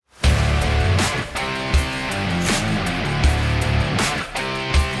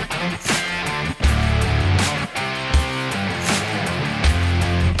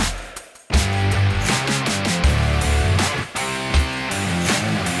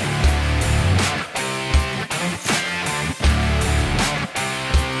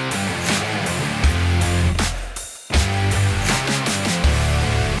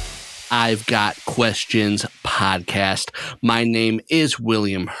I've Got Questions podcast. My name is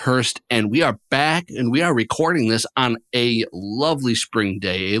William Hurst, and we are back, and we are recording this on a lovely spring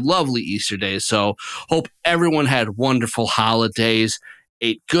day, a lovely Easter day. So hope everyone had wonderful holidays,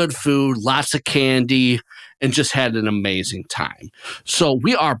 ate good food, lots of candy, and just had an amazing time. So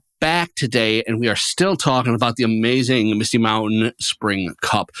we are back today, and we are still talking about the amazing Misty Mountain Spring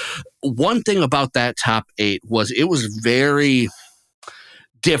Cup. One thing about that top 8 was it was very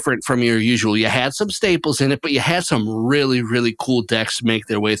different from your usual. You had some staples in it, but you had some really, really cool decks make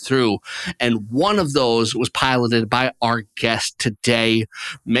their way through. And one of those was piloted by our guest today,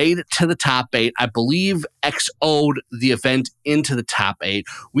 made it to the top 8. I believe XO'd the event into the top 8.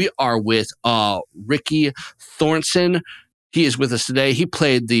 We are with Ricky Thorson. He is with us today. He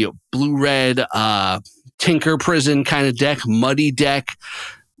played the blue-red Tinker Prison kind of deck, muddy deck.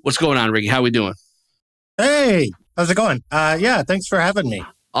 What's going on, Ricky? How we doing? Hey, how's it going? Yeah, thanks for having me.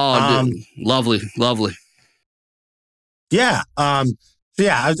 Oh, lovely. Yeah. I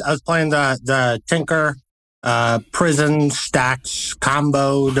was playing the Tinker Prison Stacks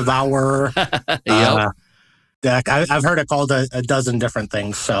Combo Devourer deck. I've heard it called a dozen different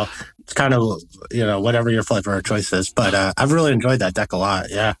things, so it's kind of, whatever your flavor of choice is. But I've really enjoyed that deck a lot.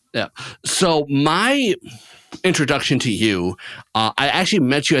 Yeah. So my introduction to you, I actually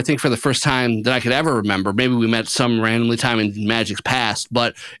met you, I think, for the first time that I could ever remember. Maybe we met some randomly time in Magic's past,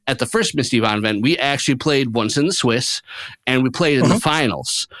 but at the first Misty Mountain event, we actually played once in the Swiss, and we played in the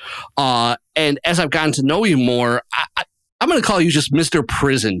finals. And as I've gotten to know you more, I'm going to call you just Mr.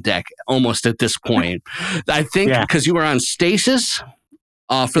 Prison deck almost at this point. I think because you were on Stasis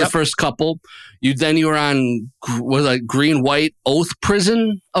for the first couple. You were on green-white Oath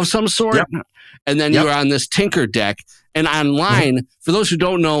Prison of some sort. Yep. And then you were on this Tinker deck. And online, for those who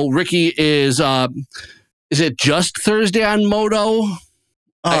don't know, Ricky is it just Thursday on Moto?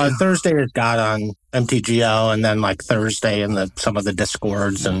 Thursday is God on MTGO, and then Thursday in some of the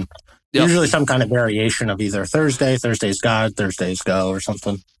Discords, and usually some kind of variation of either Thursday's God, Thursday's Go, or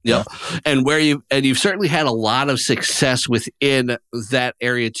something. Yep. And you've certainly had a lot of success within that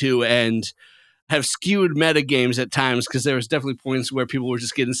area too, and have skewed metagames at times, because there was definitely points where people were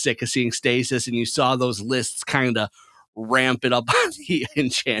just getting sick of seeing Stasis, and you saw those lists kind of ramp it up on the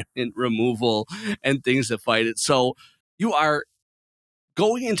enchantment removal and things that fight it. So you are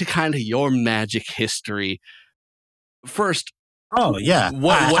going into kind of your Magic history first. Oh, yeah.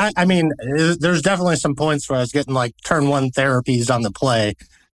 I mean, there's definitely some points where I was getting turn 1 therapies on the play,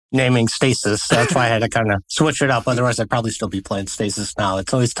 naming Stasis. So that's why I had to kind of switch it up. Otherwise, I'd probably still be playing Stasis now.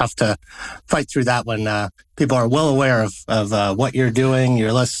 It's always tough to fight through that when people are well aware of what you're doing,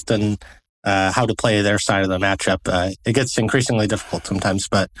 your list, and how to play their side of the matchup. It gets increasingly difficult sometimes,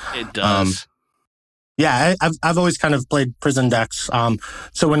 but it does. I've always kind of played prison decks.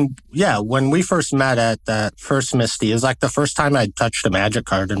 So when we first met at that first Misty, it was the first time I'd touched a Magic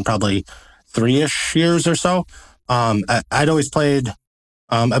card in probably 3-ish years or so. I'd always played.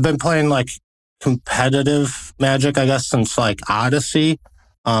 I've been playing competitive Magic, I guess, since Odyssey.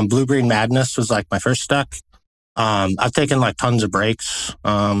 Blue-Green Madness was my first deck. I've taken tons of breaks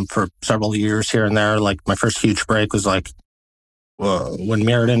for several years here and there. My first huge break was when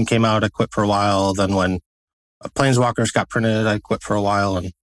Mirrodin came out, I quit for a while. Then when Planeswalkers got printed, I quit for a while,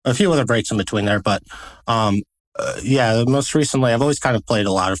 and a few other breaks in between there. But most recently, I've always kind of played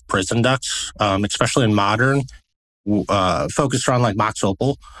a lot of prison decks, especially in Modern. Focused around Mox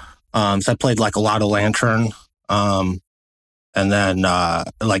Opal. So I played a lot of Lantern, and then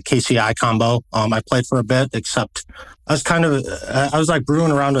KCI combo. I played for a bit, except I was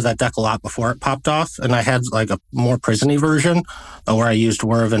brewing around with that deck a lot before it popped off, and I had a more prison-y version where I used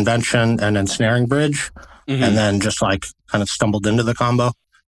War of Invention and Ensnaring Bridge, and then just kind of stumbled into the combo.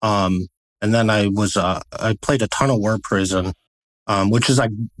 And then I played a ton of War Prison, which is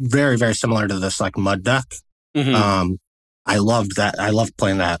very, very similar to this Mud deck. I loved that. I loved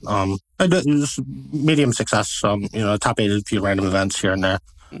playing that. It was medium success. Top 8 at a few random events here and there.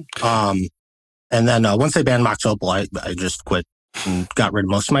 And then once they banned Mox Opal, I just quit and got rid of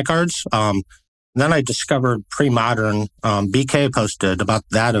most of my cards. Then I discovered Premodern. BK posted about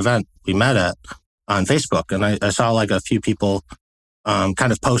that event we met at on Facebook, and I saw a few people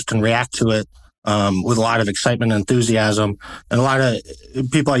kind of post and react to it. With a lot of excitement and enthusiasm, and a lot of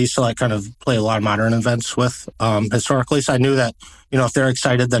people I used to kind of play a lot of Modern events with historically. So I knew that, if they're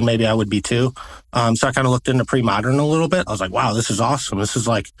excited, then maybe I would be too. So I kind of looked into Premodern a little bit. I was like, wow, this is awesome. This is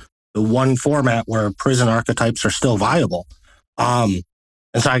the one format where prison archetypes are still viable. And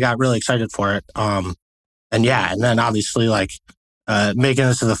so I got really excited for it. And then obviously making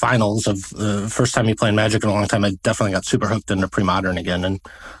it to the finals of the first time you played Magic in a long time, I definitely got super hooked into Premodern again. And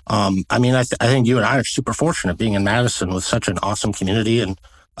I mean, I think you and I are super fortunate being in Madison with such an awesome community, and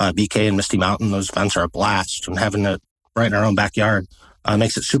BK and Misty Mountain, those events are a blast, and having it right in our own backyard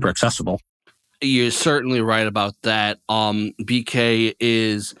makes it super accessible. You're certainly right about that. BK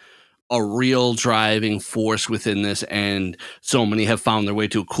is a real driving force within this, and so many have found their way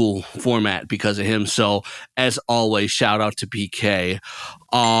to a cool format because of him. So as always, shout out to BK.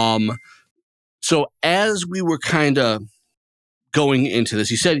 So as we were kind of going into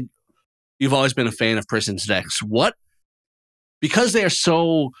this, you said you've always been a fan of Prison's decks. Because they are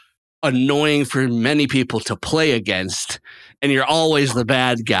so annoying for many people to play against, and you're always the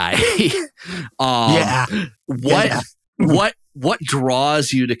bad guy. What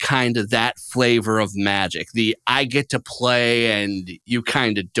draws you to kind of that flavor of Magic? The I get to play and you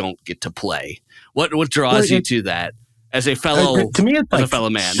kind of don't get to play. What draws you to that as a fellow? To me, it's as like a fellow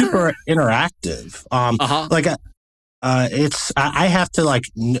man, super interactive. I have to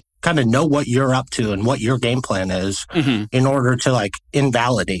kind of know what you're up to and what your game plan is in order to like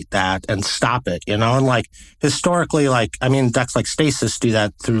invalidate that and stop it, you know? And like historically, decks like Stasis do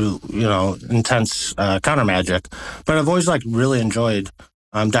that through, intense counter magic. But I've always like really enjoyed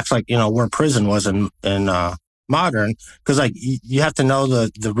decks like, where Prison was in Modern, because like you have to know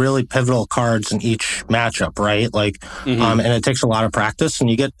the really pivotal cards in each matchup, right? And it takes a lot of practice and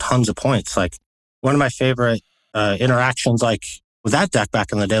you get tons of points. Like one of my favorite interactions with that deck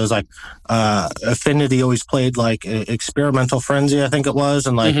back in the day was Affinity always played Experimental Frenzy, I think it was,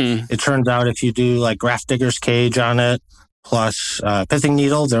 and it turns out if you do Grafdigger's Cage on it plus Pithing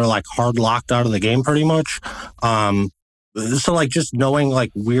Needle, they're hard locked out of the game pretty much. So just knowing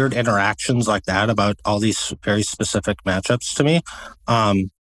weird interactions like that about all these very specific matchups to me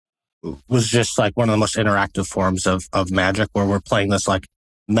was just one of the most interactive forms of Magic, where we're playing this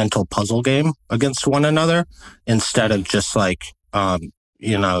mental puzzle game against one another instead of just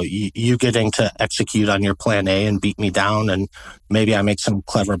you getting to execute on your plan A and beat me down, and maybe I make some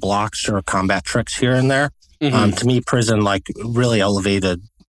clever blocks or combat tricks here and there. To me, Prison really elevates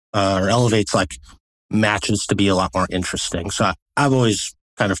matches to be a lot more interesting. So I've always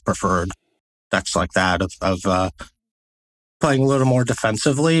kind of preferred decks like that of playing a little more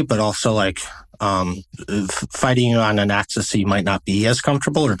defensively, but also fighting you on an axis you might not be as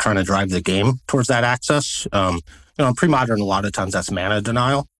comfortable, or trying to drive the game towards that axis. In Premodern, a lot of times that's mana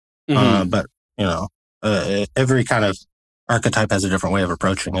denial. But every kind of archetype has a different way of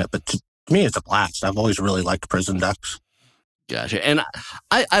approaching it. But to me, it's a blast. I've always really liked Prison decks. Gotcha. And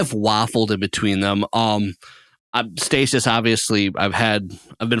I've waffled in between them. Stasis, obviously, I've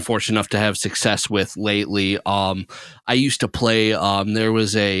been fortunate enough to have success with lately. I used to play.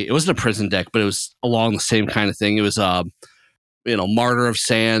 It wasn't a Prison deck, but it was along the same kind of thing. It was Martyr of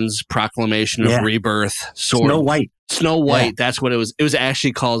Sands, Proclamation of Rebirth, Snow White. Yeah. That's what it was. It was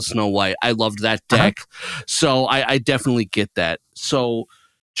actually called Snow White. I loved that deck. So I definitely get that. So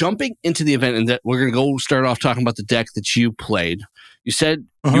jumping into the event, and that we're going to go start off talking about the deck that you played. You said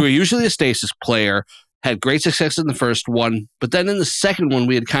you were usually a Stasis player, had great success in the first one, but then in the second one,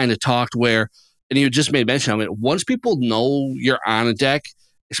 we had kind of talked where, and you just made mention of it, once people know you're on a deck,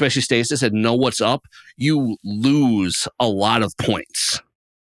 especially Stasis, and know what's up, you lose a lot of points.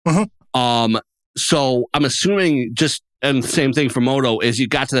 So I'm assuming and the same thing for Moto, is you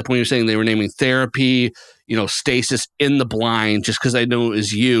got to that point you're saying they were naming Therapy, Stasis in the blind, just because I know it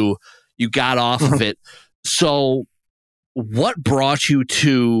was you got off of it. So what brought you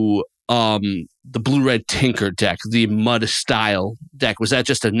to the Blue-Red Tinker deck, the Mud style deck? Was that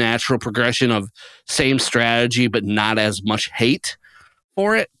just a natural progression of same strategy, but not as much hate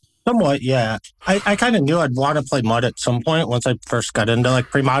for it? Somewhat, yeah. I kind of knew I'd want to play Mud at some point once I first got into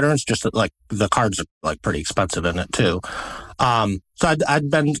Premoderns, just that, the cards are pretty expensive in it too. So I'd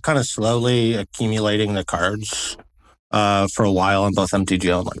been kind of slowly accumulating the cards for a while on both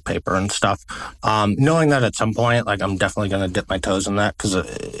MTGO and paper and stuff. Knowing that at some point, I'm definitely going to dip my toes in that, because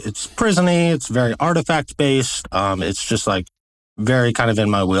it's Prison-y, it's very artifact based. It's just very kind of in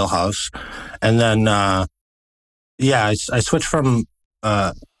my wheelhouse. And then, I switched from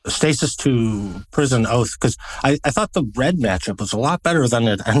Stasis to Prison Oath, because I thought the red matchup was a lot better than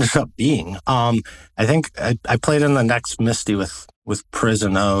it ended up being. I think I played in the next Misty with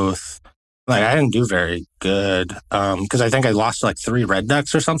Prison Oath. I didn't do very good, because I think I lost 3 red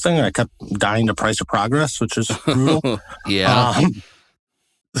decks or something, and I kept dying to Price of Progress, which is brutal.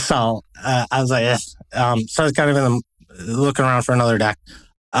 So I was so I was kind of looking around for another deck.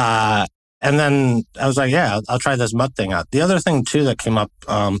 And then I was I'll try this Mud thing out. The other thing too that came up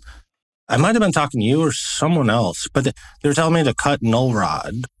I might have been talking to you or someone else, but they're telling me to cut Null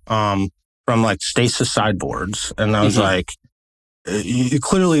Rod from like stasis sideboards. And I was like,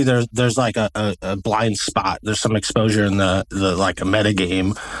 clearly there's like a blind spot. There's some exposure in the like a meta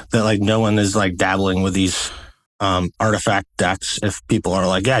game that like no one is like dabbling with these artifact decks. If people are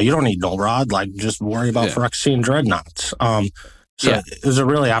like, yeah, you don't need Null Rod, like just worry about Phyrexian Dreadnoughts. So it was a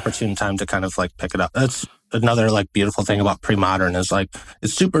really opportune time to kind of like pick it up. That's another like beautiful thing about Premodern is like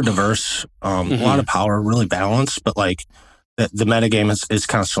it's super diverse, a lot of power, really balanced, but like the meta game is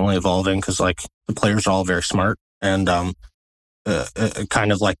constantly evolving because like the players are all very smart and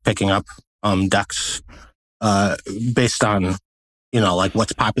kind of like picking up decks based on like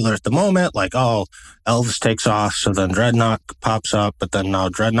what's popular at the moment. Like, oh, Elves takes off, so then Dreadnought pops up, but then now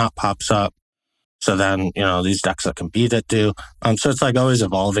Dreadnought pops up. So then, these decks that can beat it do. So it's like always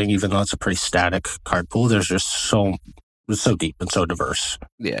evolving, even though it's a pretty static card pool. There's just so deep and so diverse.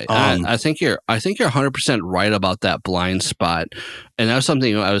 Yeah, I think you're 100% right about that blind spot. And that was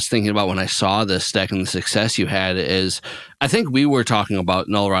something I was thinking about when I saw this deck and the success you had is, I think we were talking about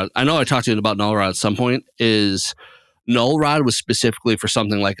Null Rod. I know I talked to you about Null Rod at some point, is Null Rod was specifically for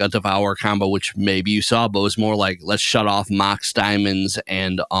something like a Devour combo, which maybe you saw, but was more like, let's shut off Mox Diamonds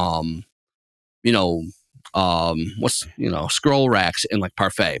and, scroll racks in like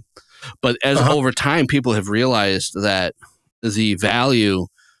Parfait. But as over time, people have realized that the value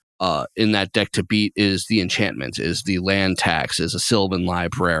in that deck to beat is the enchantments, is the land tax, is a Sylvan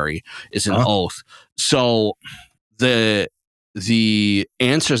Library, is an oath. So the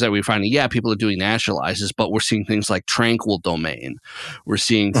answers that we're finding, people are doing naturalizes, but we're seeing things like Tranquil Domain. We're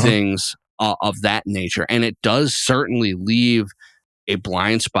seeing things of that nature. And it does certainly leave a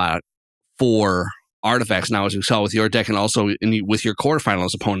blind spot for artifacts now, as we saw with your deck and also with your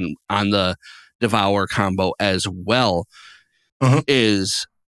quarterfinals opponent on the Devour combo as well, is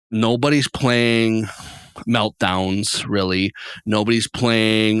nobody's playing Meltdowns, really. Nobody's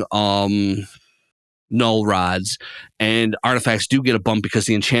playing Null Rods, and artifacts do get a bump because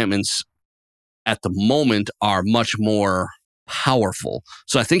the enchantments at the moment are much more powerful.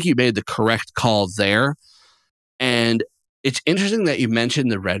 So I think you made the correct call there. And it's interesting that you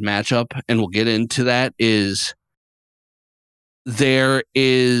mentioned the red matchup, and we'll get into that, is there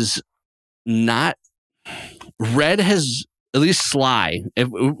is not... Red has, at least Sly,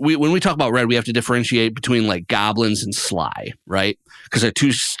 when we talk about red, we have to differentiate between like goblins and Sly, right? Because they're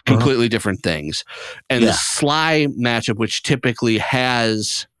two completely different things. And the Sly matchup, which typically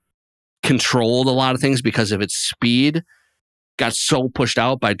has controlled a lot of things because of its speed, got so pushed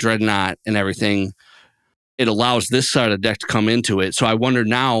out by Dreadnought and everything, it allows this side of the deck to come into it. So I wonder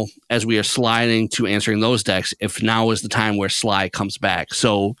now, as we are sliding to answering those decks, if now is the time where Sly comes back.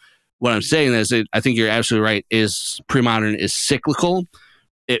 So what I'm saying is, I think you're absolutely right, is Premodern is cyclical.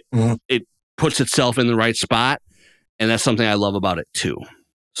 It puts itself in the right spot, and that's something I love about it too.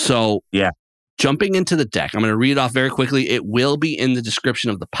 So jumping into the deck, I'm going to read it off very quickly. It will be in the description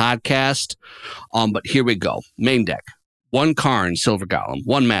of the podcast, but here we go. Main deck: 1 Karn Silver Golem,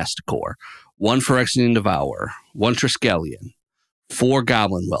 1 Masticore, 1 Phyrexian Devourer, 1 Triskelion, 4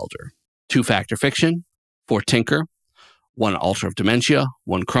 Goblin Welder, 2 Fact or Fiction, 4 Tinker, 1 Altar of Dementia,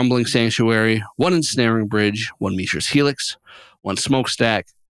 1 Crumbling Sanctuary, 1 Ensnaring Bridge, 1 Mishra's Helix, 1 Smokestack,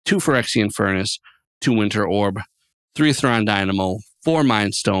 2 Phyrexian Furnace, 2 Winter Orb, 3 Thron Dynamo, 4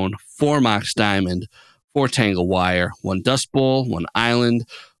 Mind Stone, 4 Mox Diamond, 4 Tangle Wire, 1 Dust Bowl, 1 Island,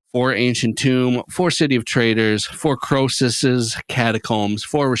 4 Ancient Tomb, 4 City of Traders, 4 Crosis's Catacombs,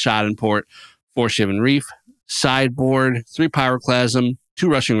 4 Rashadan Port, 4 Shivan Reef, sideboard, 3 Pyroclasm, 2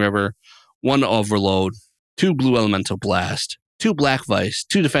 Rushing River, 1 Overload, 2 Blue Elemental Blast, 2 Black Vice,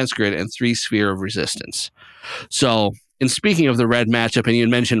 2 Defense Grid, and 3 Sphere of Resistance. So, in speaking of the red matchup, and you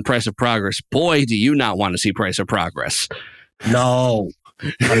mentioned Price of Progress, boy, do you not want to see Price of Progress. No,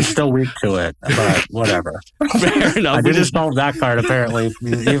 I'm still weak to it, but whatever. Fair enough. I didn't solve that card, apparently.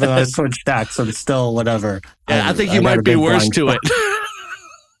 Even though I switched decks, I'm still whatever. Yeah, I think you might be worse to it.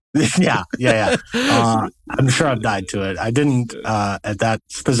 Yeah. I'm sure I've died to it. I didn't at that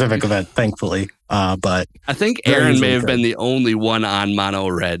specific event, thankfully. But I think Aaron may have been the only one on mono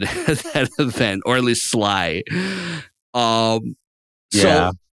red at that event, or at least Sly.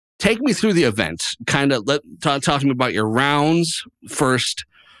 So take me through the event. Kind of talk to me about your rounds first,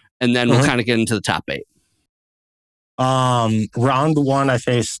 and then we'll kind of get into the top 8. Round 1, I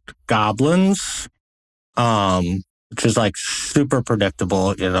faced goblins. Which is like super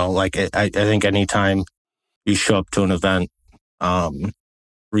predictable, like I think anytime you show up to an event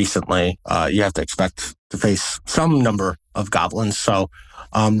recently, you have to expect to face some number of goblins. So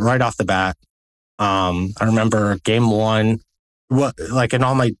right off the bat, I remember game 1, what, like in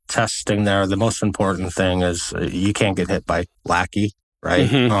all my testing there, the most important thing is you can't get hit by Lackey, right?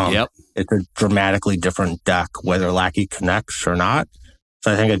 Yep. It's a dramatically different deck, whether Lackey connects or not.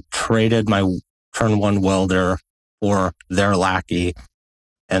 So I think I traded my turn 1 welder for their Lackey,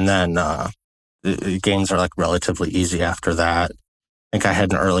 and then the games are like relatively easy after that. I think I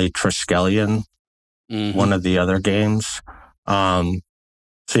had an early Triskelion, one of the other games. So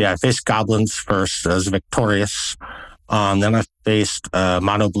yeah, I faced Goblins first. I was victorious. Then I faced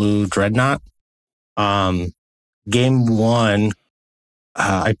Mono Blue Dreadnought. Game 1,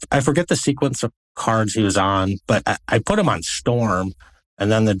 I forget the sequence of cards he was on, but I put him on Storm,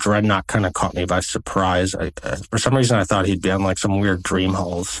 and then the Dreadnought kind of caught me by surprise. For some reason, I thought he'd be on like some weird Dream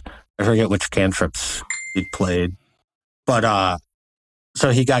Hulls. I forget which cantrips he'd played. But so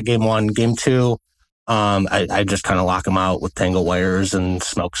he got game 1. Game 2, I just kind of lock him out with Tangle Wires and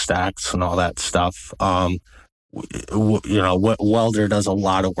Smokestacks and all that stuff. Welder does a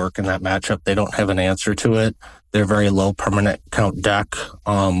lot of work in that matchup. They don't have an answer to it. They're very low permanent count deck.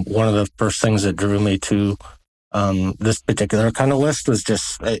 One of the first things that drew me to this particular kind of list was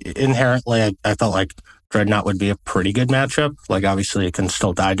just inherently, I felt like Dreadnought would be a pretty good matchup. Like, obviously, it can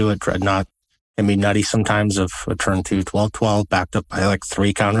still die to it. Dreadnought can be nutty sometimes if a turn 2 12/12 backed up by like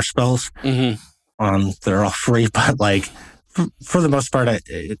 3 counter spells. They're all free, but like for the most part,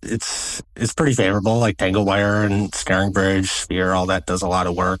 it's pretty favorable. Like Tangle Wire and Snaring Bridge, Sphere, all that does a lot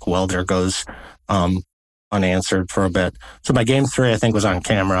of work. Welder goes unanswered for a bit. So my game 3, I think, was on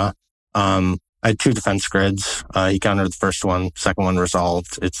camera. I had 2 defense grids. He countered the first one, second one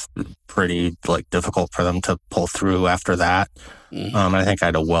resolved. It's pretty like difficult for them to pull through after that. I think I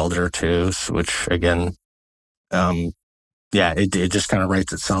had a welder too, which again, it just kind of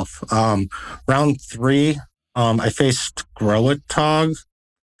writes itself. Round 3, I faced Growitog.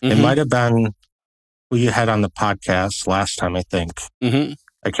 It might have been who you had on the podcast last time, I think.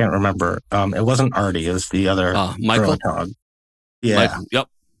 I can't remember. It wasn't Artie. It was the other Michael. Growitog. Yeah. Yep.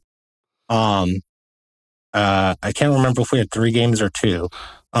 I can't remember if we had 3 games or 2.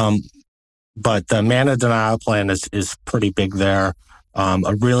 But the mana denial plan is pretty big there.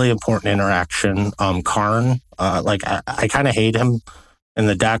 A really important interaction. Karn, I kind of hate him in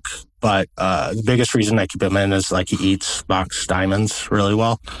the deck, but the biggest reason I keep him in is like he eats Mox Diamonds really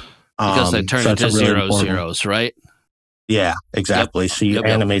well. Because they turn into really 0/0s, right? Yeah, exactly. Yep. So you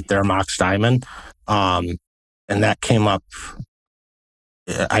animate their Mox Diamond. And that came up.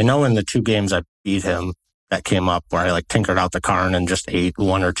 I know in the 2 games I beat him, that came up where I like tinkered out the Karn and just ate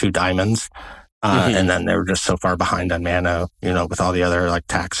 1 or 2 diamonds. And then they were just so far behind on mana, with all the other like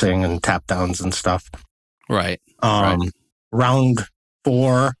taxing and tap downs and stuff. Right. Round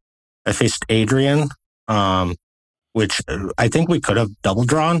 4, I faced Adrian, which I think we could have double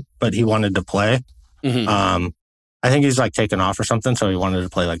drawn, but he wanted to play. I think he's like taken off or something, so he wanted to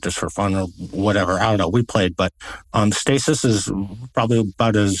play like just for fun or whatever. I don't know. We played, but Stasis is probably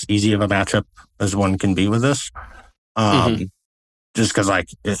about as easy of a matchup as one can be with this. Just because like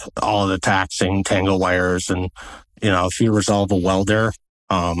all of the taxing, Tangle Wires, and if you resolve a welder,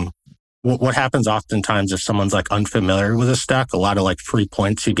 what happens oftentimes if someone's like unfamiliar with this deck, a lot of like free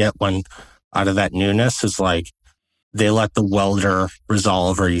points you get when out of that newness is like they let the welder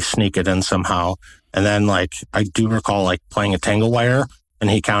resolve or you sneak it in somehow. And then like I do recall like playing a Tangle Wire and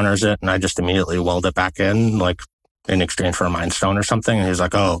he counters it and I just immediately weld it back in like in exchange for a Mind Stone or something. And he's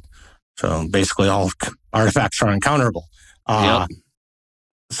like, oh, so basically all artifacts are uncounterable.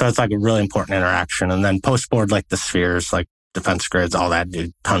 So it's like a really important interaction. And then post board, like the spheres, like defense grids, all that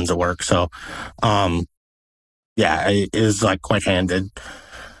do tons of work. So, it is like quite handed.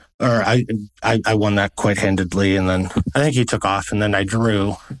 Or I won that quite handedly. And then I think he took off and then I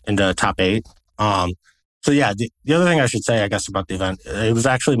drew into top 8. The other thing I should say, I guess, about the event, it was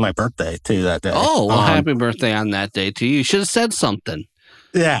actually my birthday too that day. Oh, well, happy birthday on that day to you. You should have said something.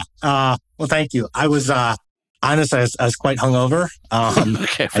 Yeah. Well, thank you. I was, honestly, I was quite hungover.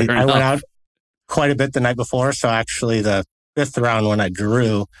 Okay, fair enough. I went out quite a bit the night before. So actually the 5th round when I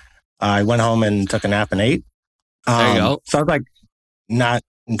drew, I went home and took a nap and ate. There you go. So I was like not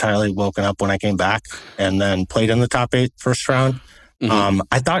entirely woken up when I came back and then played in the top 8 first round.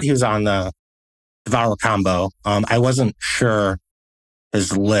 I thought he was on the Devour combo. I wasn't sure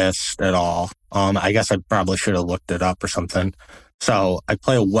his list at all. I guess I probably should have looked it up or something. So I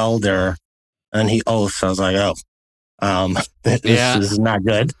play a welder and he oaths. I was like, this is not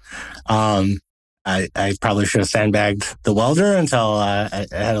good. I probably should have sandbagged the welder until I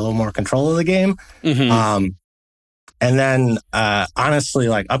had a little more control of the game. And then, honestly,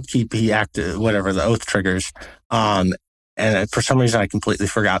 like upkeep, he acted, whatever, the oath triggers. And for some reason, I completely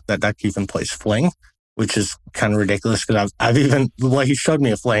forgot that deck even plays Fling. which is kind of ridiculous because I've even, well, he showed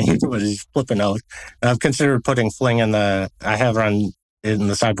me a fling, but he's flipping out. And I've considered putting fling I have run in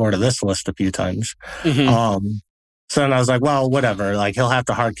the sideboard of this list a few times. So then I was like, well, whatever. Like, he'll have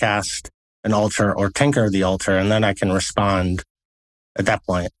to hard cast an altar or tinker the altar, and then I can respond at that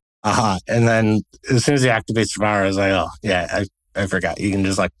point. And then as soon as he activates Devour, I was like, oh, yeah, I forgot. You can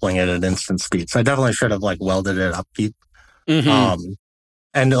just like fling it at instant speed. So I definitely should have like welded it upkeep. And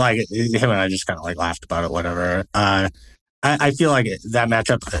like him and I just kind of like laughed about it, whatever. I feel like that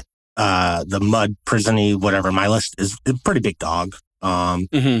matchup, the mud prisony, whatever, my list is a pretty big dog.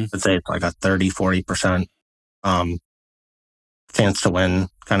 Let's say it's like a 30-40% chance to win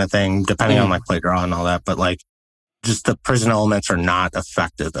kind of thing, depending on like play draw and all that. But like, just the prison elements are not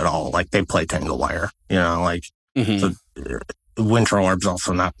effective at all. Like, they play Tangle Wire, you know, like, so Winter Orb's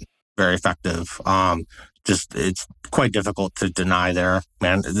also not very effective. Just, it's quite difficult to deny there,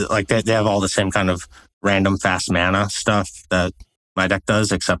 man. Like, they have all the same kind of random fast mana stuff that my deck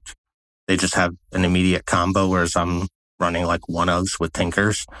does, except they just have an immediate combo, whereas I'm running like one-ofs with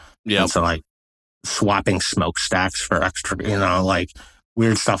Tinkers. Yeah. And so like swapping smokestacks for extra, you know, like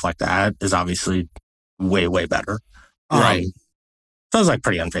weird stuff like that is obviously way, way better. Right. So I was like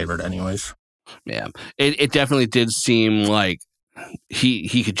pretty unfavored anyways. Yeah. It definitely did seem like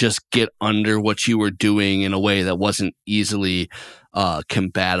he could just get under what you were doing in a way that wasn't easily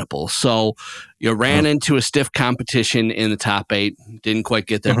compatible. So you ran into a stiff competition in the top 8, didn't quite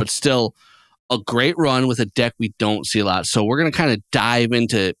get there, but still a great run with a deck we don't see a lot. So we're going to kind of dive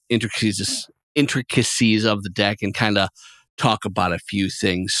into intricacies of the deck and kind of talk about a few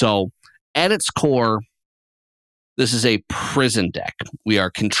things. So at its core, this is a prison deck. We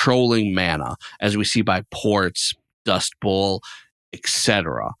are controlling mana, as we see by Ports, Dust Bowl,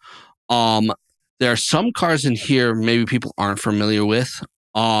 etc. There are some cards in here maybe people aren't familiar with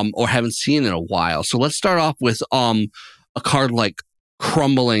or haven't seen in a while. So let's start off with a card like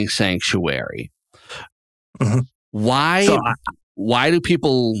Crumbling Sanctuary. Why do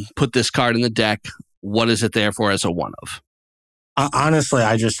people put this card in the deck? What is it there for as a one-of? Honestly,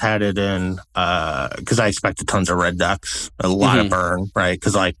 I just had it in because I expected tons of red decks, a lot of burn, right?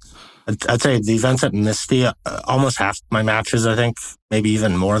 Because like I'd say the events at Misty, almost half my matches, I think, maybe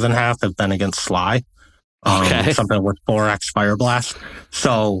even more than half, have been against Sly. Something with 4x Fire Blast.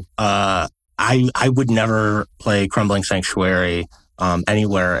 So I would never play Crumbling Sanctuary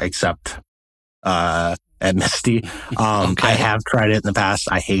anywhere except at Misty. I have tried it in the past.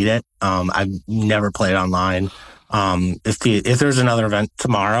 I hate it. I've never played online. If there's another event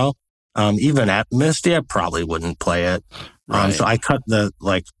tomorrow, even at Misty, I probably wouldn't play it. So I cut the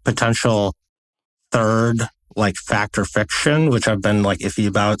like potential third like fact or fiction, which I've been like iffy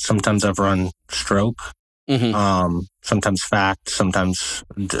about. Sometimes I've run Stroke, sometimes fact, sometimes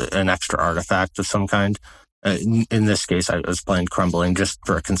an extra artifact of some kind. In this case, I was playing Crumbling just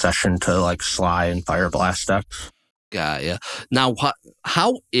for a concession to like Sly and Fire Blast decks. Got ya. Now,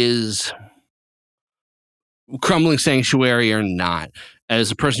 how is Crumbling Sanctuary or not?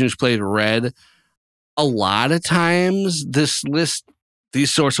 As a person who's played Red, a lot of times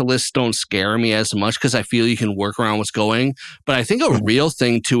these sorts of lists don't scare me as much because I feel you can work around what's going. But I think a real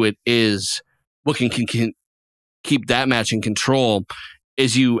thing to it is what can keep that match in control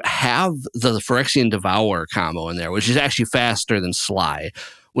is you have the Phyrexian Devour combo in there, which is actually faster than Sly.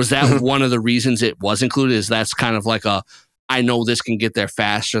 Was that one of the reasons it was included? Is that's kind of like I know this can get there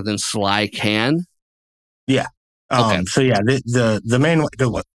faster than Sly can? Yeah. So yeah, the main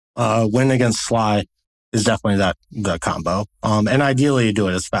win against Sly is definitely the combo. And ideally you do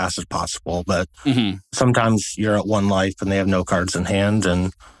it as fast as possible, but sometimes you're at 1 life and they have no cards in hand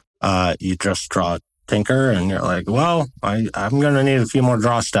and you just draw Tinker and you're like, well, I'm going to need a few more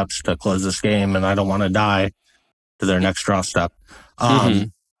draw steps to close this game and I don't want to die to their next draw step.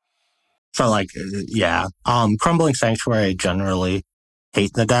 So like, yeah, Crumbling Sanctuary I generally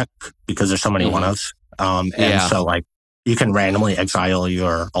hate the deck because there's so many one-ofs. So like you can randomly exile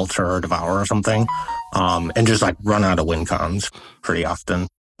your Altar or Devour or something and just like run out of win cons pretty often.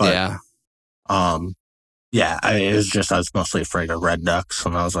 But it was just I was mostly afraid of red decks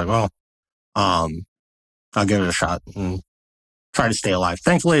and I was like, well, I'll give it a shot and try to stay alive.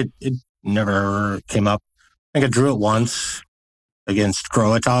 Thankfully, it never came up. I think I drew it once against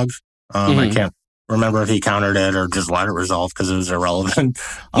Croatog. I can't remember if he countered it or just let it resolve because it was irrelevant.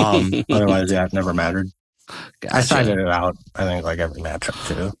 Otherwise, yeah, it never mattered. Gotcha. I sided it out, I think, like every matchup,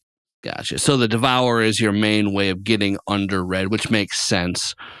 too. Gotcha. So the Devour is your main way of getting under red, which makes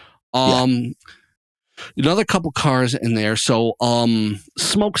sense. Another couple cards in there. So,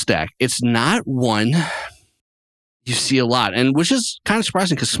 Smokestack. It's not one You see a lot, and which is kind of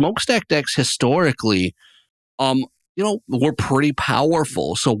surprising because smokestack decks historically, were pretty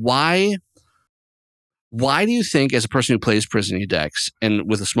powerful. So why do you think, as a person who plays Prison decks and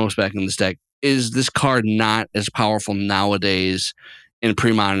with a smokestack in this deck, is this card not as powerful nowadays in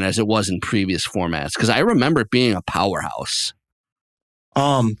Premodern as it was in previous formats? Because I remember it being a powerhouse.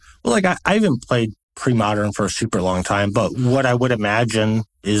 Well, like I haven't played Premodern for a super long time, but what I would imagine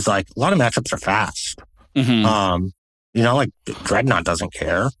is like a lot of matchups are fast. Mm-hmm. Like Dreadnought doesn't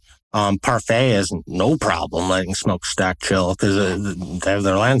care. Parfait has no problem letting Smokestack chill because they have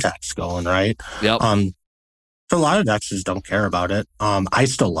their land tax going, right? Yep. So a lot of decks just don't care about it. I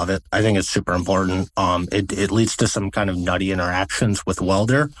still love it. I think it's super important. It leads to some kind of nutty interactions with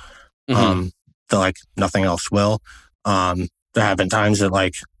Welder. Mm-hmm. That like nothing else will. There have been times that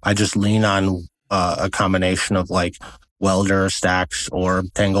like I just lean on a combination of like Welder stacks or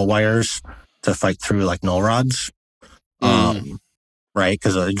Tangle Wires to fight through like null rods. Right?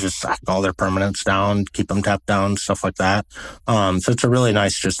 Because they just sack all their permanents down, keep them tapped down, stuff like that. So it's a really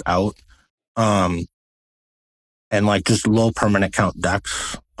nice just out. And like just low permanent count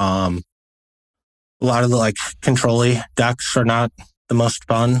decks. A lot of the like control-y decks are not the most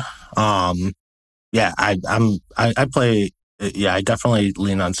fun. I play. Yeah, I definitely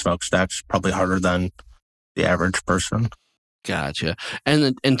lean on smokestacks. Probably harder than the average person. Gotcha.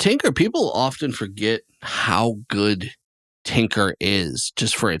 And Tinker, people often forget how good Tinker is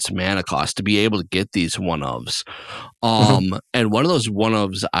just for its mana cost to be able to get these one-ofs. And one of those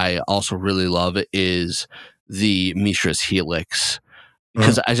one-ofs I also really love is the Mishra's Helix,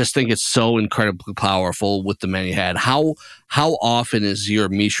 because I just think it's so incredibly powerful with the mana you had. How often is your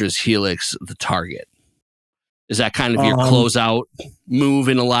Mishra's Helix the target? Is that kind of your closeout move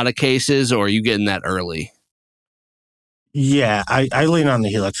in a lot of cases, or are you getting that early? Yeah, I lean on the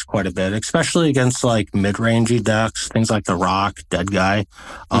Helix quite a bit, especially against like mid-rangey decks, things like the Rock, Dead Guy.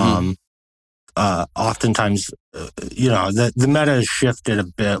 Oftentimes, the meta has shifted a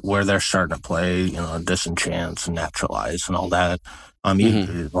bit where they're starting to play, Disenchants and Naturalize and all that,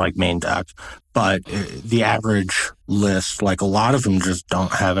 like main deck. But the average list, like a lot of them just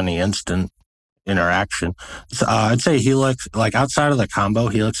don't have any instant interaction. So, I'd say Helix, like outside of the combo,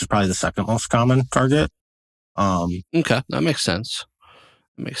 Helix is probably the second most common target. Okay, that makes sense.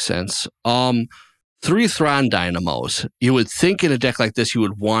 3 Thron Dynamos. You would think in a deck like this you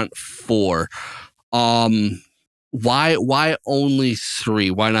would want 4. Why only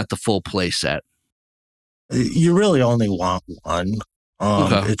 3? Why not the full play set? You really only want one.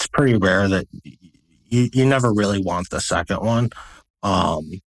 Okay. It's pretty rare that you never really want the second one.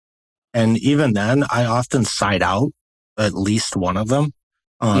 And even then, I often side out at least one of them.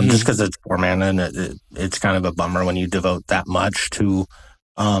 Just because it's 4 mana and it's kind of a bummer when you devote that much to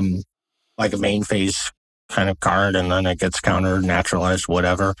like a main phase kind of card and then it gets countered, naturalized,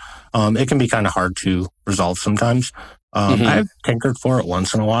 whatever. It can be kind of hard to resolve sometimes. I've tinkered for it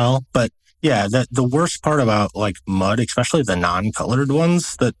once in a while, but yeah, the worst part about like Mud, especially the non-colored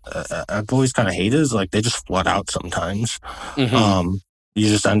ones that I've always kind of hated is like they just flood out sometimes. You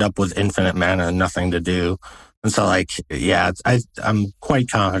just end up with infinite mana and nothing to do. And so, like, yeah, I'm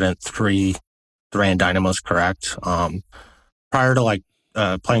quite confident 3 Thran Dynamo's correct. Prior to, like,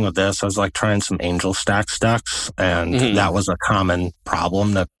 playing with this, I was, like, trying some Angel Stacks decks, and that was a common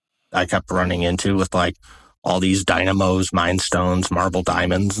problem that I kept running into with, like, all these Dynamos, Mind Stones, Marble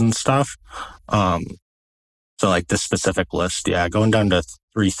Diamonds, and stuff. So, like, this specific list, yeah, going down to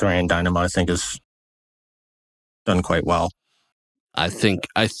 3 Thran Dynamo, I think, is done quite well. I think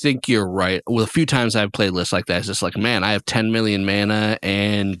you're right. Well, a few times I've played lists like that, it's just like, man, I have 10 million mana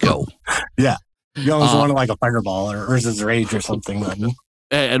and go. Yeah. You almost want to like a Fireball or Urza's Rage or something.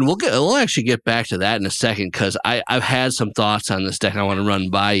 And we'll actually get back to that in a second because I've had some thoughts on this deck I want to run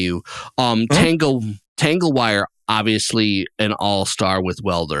by you. Tangle Wire, obviously an all-star with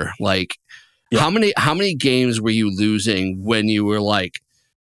Welder. Like, how many games were you losing when you were like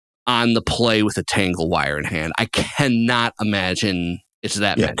on the play with a Tangle Wire in hand? I cannot imagine it's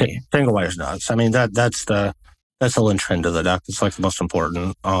that many. Tangle Wire's nuts. I mean, that's the linchpin to the deck. It's like the most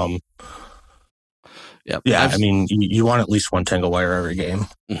important. I mean, you want at least one Tangle Wire every game.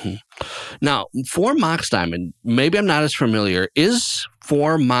 Now, for Mox Diamond, maybe I'm not as familiar. Is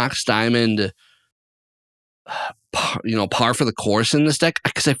for Mox Diamond, par for the course in this deck?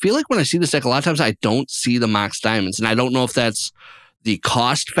 Because I feel like when I see this deck, a lot of times I don't see the Mox Diamonds, and I don't know if that's the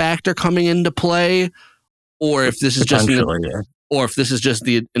cost factor coming into play, or if this is just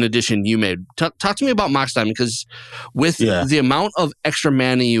an addition you made. Talk to me about Mox Diamond, because with the amount of extra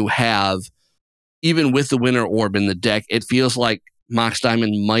mana you have, even with the Winter Orb in the deck, it feels like Mox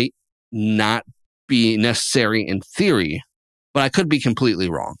Diamond might not be necessary in theory, but I could be completely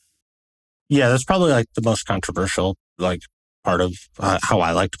wrong. Yeah, that's probably like the most controversial like part of how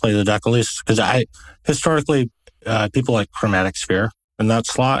I like to play the deck, at least because historically people like Chromatic Sphere in that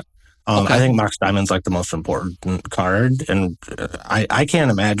slot. I think Mox Diamond's like the most important card, and I can't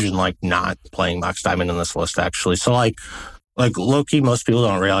imagine like not playing Mox Diamond in this list actually. So like low-key, most people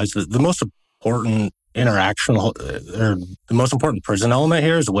don't realize that the most important interaction or the most important prison element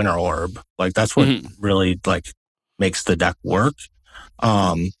here is Winter Orb. Like that's what really like makes the deck work.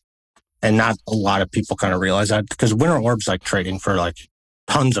 And not a lot of people kind of realize that because Winter Orb's like trading for like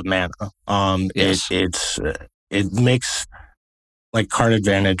tons of mana. Yes. It makes like card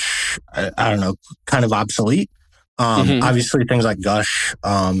advantage, I don't know, kind of obsolete. Obviously things like Gush,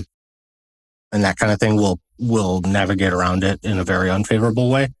 and that kind of thing will navigate around it in a very unfavorable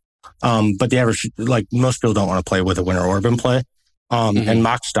way. But the average, like most people don't want to play with a Winter Orb in play. And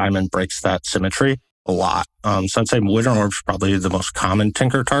Mox Diamond breaks that symmetry a lot. So I'd say Winter Orb's probably the most common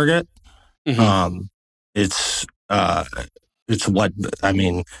Tinker target. It's what, I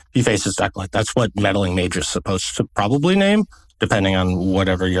mean, he faces deck like that's what Meddling Mage is supposed to probably name, depending on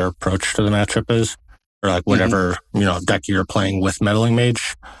whatever your approach to the matchup is, or like whatever, deck you're playing with Meddling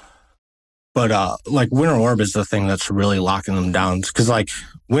Mage. But like Winter Orb is the thing that's really locking them down, because like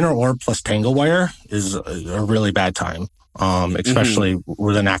Winter Orb plus Tangle Wire is a really bad time, especially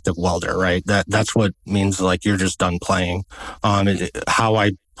with an active welder, right? That's what means like you're just done playing. How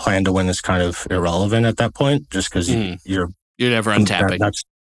I plan to win is kind of irrelevant at that point, just because you're never untapping.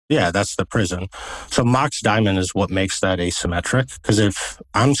 That's the prison. So Mox Diamond is what makes that asymmetric, because if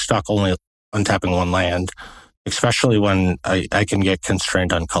I'm stuck only untapping one land, especially when I can get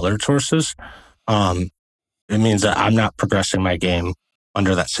constrained on colored sources, it means that I'm not progressing my game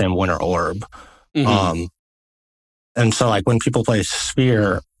under that same Winter Orb. And so like when people play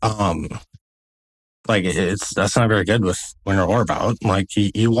Sphere, like that's not very good with Winter Orb out. Like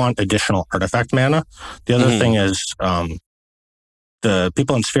you want additional artifact mana. The other thing is the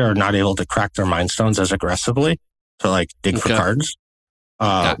people in Sphere are not able to crack their Mind Stones as aggressively to like dig for cards,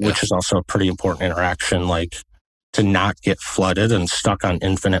 which is also a pretty important interaction, like to not get flooded and stuck on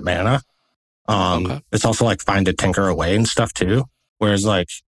infinite mana. It's also like find a tinker away and stuff too. Whereas like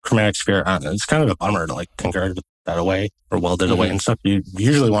Chromatic Sphere, it's kind of a bummer to like tinker that away or weld it away and stuff. You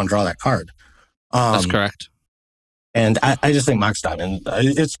usually want to draw that card. That's correct. And I just think Mox Diamond,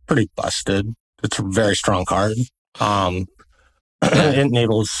 it's pretty busted. It's a very strong card. It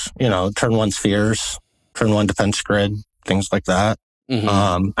enables, turn one spheres, turn one defense grid, things like that.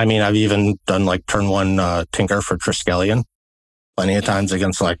 I mean, I've even done like turn one Tinker for Triskelion plenty of times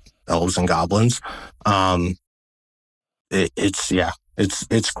against like elves and goblins.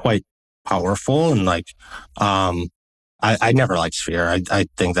 It's quite powerful, and like I never liked Sphere. I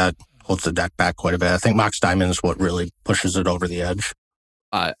think that holds the deck back quite a bit. I think Mox Diamond is what really pushes it over the edge.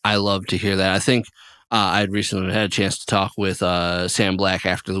 I love to hear that. I think I'd recently had a chance to talk with Sam Black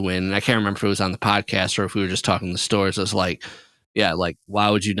after the win, and I can't remember if it was on the podcast or if we were just talking in the stores. I was like, yeah, like, why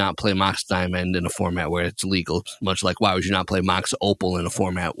would you not play Mox Diamond in a format where it's legal? Much like, why would you not play Mox Opal in a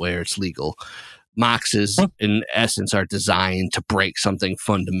format where it's legal? Moxes, in essence, are designed to break something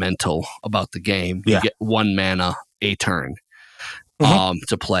fundamental about the game. You get one mana a turn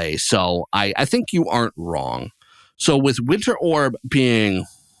to play. So I think you aren't wrong. So with Winter Orb being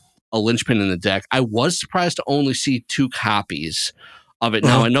a linchpin in the deck, I was surprised to only see 2 copies of it.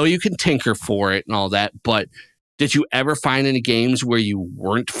 Now, I know you can tinker for it and all that, but did you ever find any games where you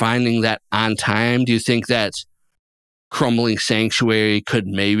weren't finding that on time? Do you think that Crumbling Sanctuary could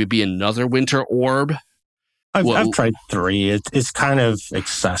maybe be another Winter Orb? I've tried 3. It's kind of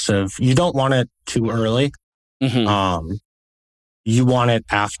excessive. You don't want it too early. You want it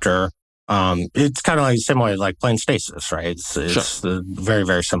after. It's kind of like the same way like playing Stasis, right? It's very,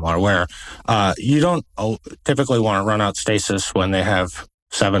 very similar, where you don't typically want to run out Stasis when they have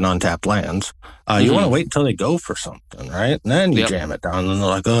 7 untapped lands. You want to wait until they go for something, right? And then you jam it down, and they're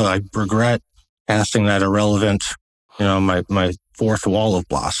like, oh, I regret casting that irrelevant, my 4th Wall of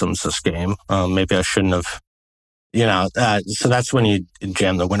Blossoms this game. Maybe I shouldn't have, so that's when you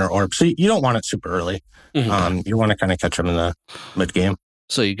jam the Winter Orb. So you don't want it super early. You want to kind of catch them in the mid game.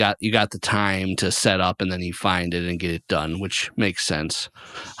 So you got the time to set up, and then you find it and get it done, which makes sense.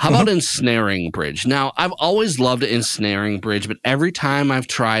 How about Ensnaring Bridge? Now, I've always loved Ensnaring Bridge, but every time I've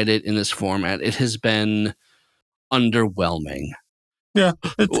tried it in this format, it has been underwhelming. Yeah,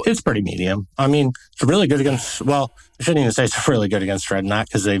 it's pretty medium. I mean, it's really good against, well, I shouldn't even say it's really good against Dreadnought,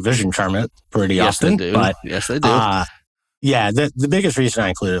 because they Vision Charm it pretty often. They do. But, yes, they do. Yeah, the biggest reason I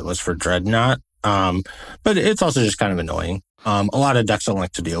included it was for Dreadnought. But it's also just kind of annoying. A lot of decks don't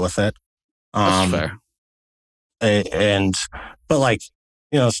like to deal with it. That's fair. But like,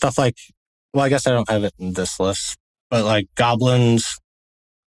 stuff like, well, I guess I don't have it in this list, but like goblins,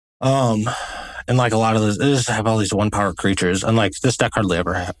 and like a lot of those, they just have all these 1-power creatures, and like this deck hardly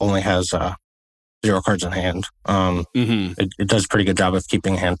ever only has 0 cards in hand. It does a pretty good job of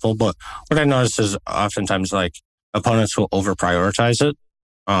keeping a handful, but what I noticed is oftentimes like opponents will over prioritize it.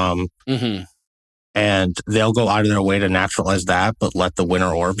 And they'll go out of their way to naturalize that, but let the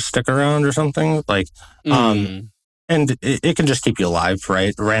winter orb stick around or something. Like, and it can just keep you alive,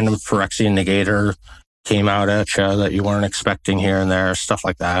 right? Random Phyrexian Negator came out at you that you weren't expecting here and there. Stuff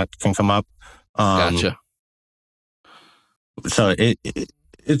like that can come up. Gotcha. So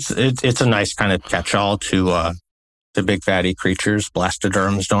it's a nice kind of catch-all to big fatty creatures.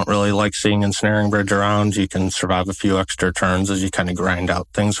 Blastoderms don't really like seeing Ensnaring Bridge around. You can survive a few extra turns as you kind of grind out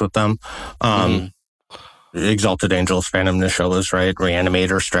things with them. Exalted Angels, Phantom Nisholas, right?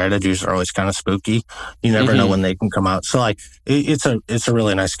 Reanimator strategies are always kind of spooky. You never know when they can come out. So like it's a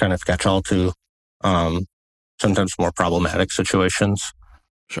really nice kind of catch-all to sometimes more problematic situations.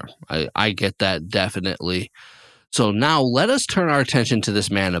 Sure. I get that definitely. So now let us turn our attention to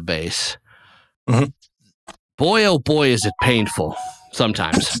this mana base. Boy, oh boy, is it painful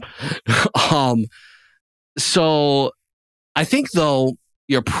sometimes. So I think though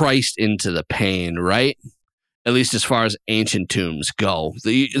you're priced into the pain, right? At least as far as Ancient Tombs go.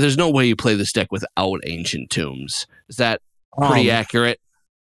 There's no way you play this deck without Ancient Tombs. Is that pretty accurate?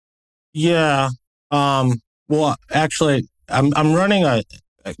 Yeah. Well, actually, I'm running a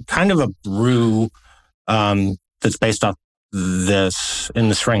kind of a brew that's based off this in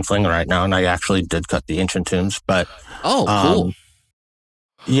the Spring Fling right now, and I actually did cut the Ancient Tombs, but cool.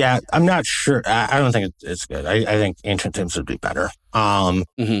 Yeah, I'm not sure. I don't think it's good. I think Ancient Tombs would be better.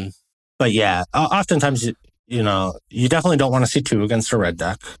 But yeah, oftentimes you definitely don't want to see 2 against a red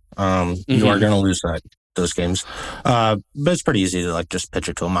deck. You are going to lose those games, but it's pretty easy to like just pitch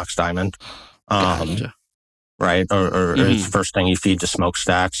it to a Mox Diamond. Gotcha. Right? Or it's the first thing you feed to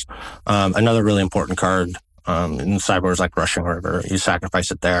smokestacks. Another really important card in sideboard is like Rushing River. You sacrifice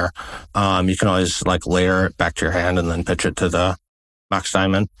it there. You can always like layer it back to your hand and then pitch it to the Mox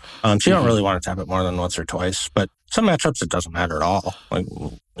Diamond. So you don't really want to tap it more than once or twice, but some matchups it doesn't matter at all. Like,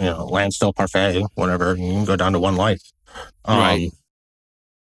 Landstill, Parfait, whatever, you can go down to 1 life. Right.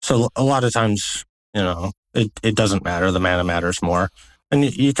 So a lot of times, it doesn't matter. The mana matters more. And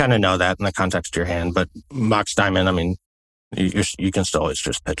you kind of know that in the context of your hand, but Mox Diamond, I mean, you can still always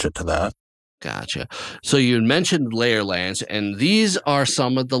just pitch it to that. Gotcha. So you mentioned layer lands, and these are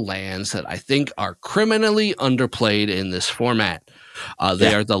some of the lands that I think are criminally underplayed in this format.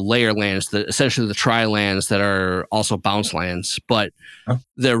 They are the layer lands, essentially the tri-lands that are also bounce lands, but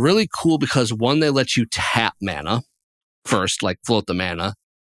they're really cool because, one, they let you tap mana first, like float the mana.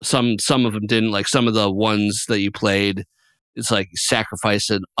 Some of them didn't, like some of the ones that you played, it's like sacrifice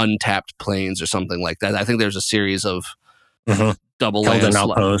an untapped plains or something like that. I think there's a series of double lands.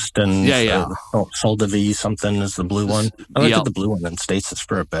 Held an Outpost and Soul to V something is the blue one. I looked at the blue one in Stasis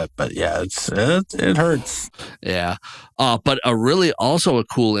for a bit, but yeah, it hurts. Yeah. But also a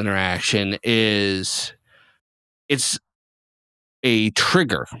cool interaction is it's a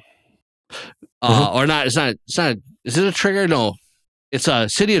trigger. Or not, it's not, is it a trigger? No. It's a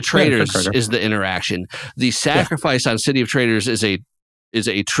City of Traders is the interaction. The sacrifice on City of Traders is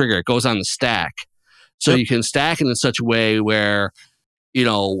a trigger. It goes on the stack. So you can stack it in such a way where,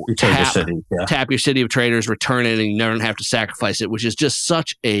 tap your City of Traders, return it, and you never have to sacrifice it, which is just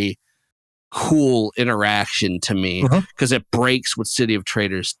such a cool interaction to me because it breaks what City of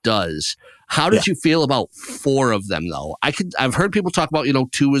Traders does. How did you feel about 4 of them, though? I've heard people talk about,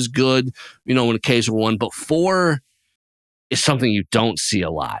 2 is good, an occasional one, but 4 is something you don't see a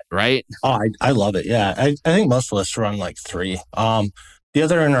lot, right? Oh, I love it. Yeah. I think most lists run like 3. The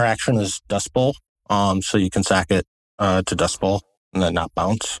other interaction is Dust Bowl. So you can sack it to Dust Bowl and then not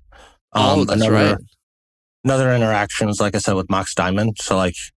bounce. That's right. Another interaction is, like I said, with Mox Diamond. So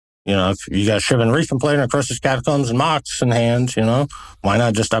like, if you got Shivan Reef in play and Curse's Catacombs and Mox in hand, why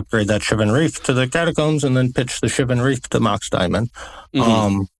not just upgrade that Shivan Reef to the Catacombs and then pitch the Shivan Reef to Mox Diamond?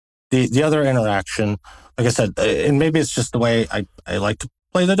 The other interaction, like I said, and maybe it's just the way I like to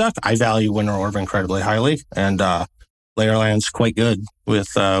play the deck. I value Winter Orb incredibly highly, and Layerland's quite good with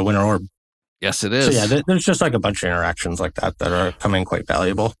Winter Orb. Yes, it is. So yeah, there's just like a bunch of interactions like that are coming quite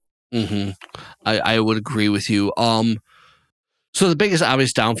valuable. I would agree with you. So the biggest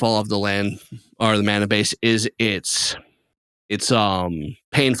obvious downfall of the land or the mana base is its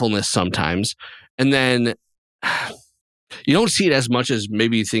painfulness sometimes, and then you don't see it as much as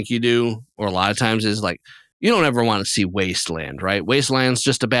maybe you think you do, or a lot of times is like you don't ever want to see Wasteland, right? Wasteland's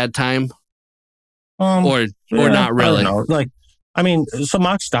just a bad time. or Yeah, not I don't really? know. Like, I mean, so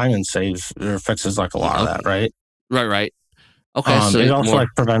Mox Diamond saves or fixes like a lot of that, right? Right. Okay, so It also more. like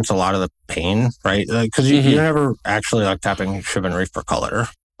prevents a lot of the pain, right? Because you're never actually like tapping Shivan Reef for color.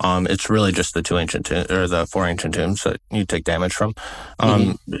 It's really just the the 4 ancient tombs that you take damage from.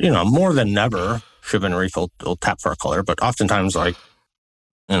 More than never, Shivan Reef will tap for a color, but oftentimes, like,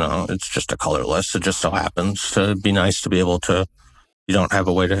 it's just a colorless. It just so happens to be nice to be able to. You don't have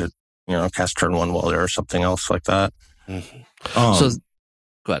a way to, cast turn 1 welder or something else like that. So,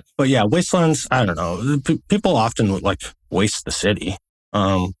 go ahead. But yeah, Wastelands, I don't know. People often would like waste the city.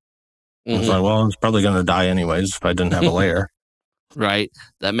 It's like, well, it's probably going to die anyways if I didn't have a layer. Right.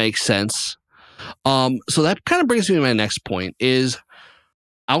 That makes sense. So that kind of brings me to my next point is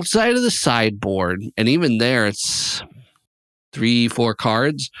outside of the sideboard, and even there it's 3-4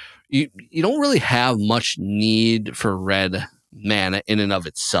 cards, you don't really have much need for red mana in and of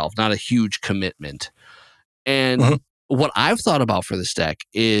itself, not a huge commitment. And what I've thought about for this deck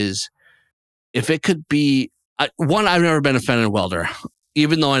is if it could be one, I've never been a fan of Welder,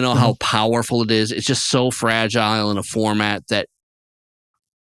 even though I know how powerful it is. It's just so fragile in a format that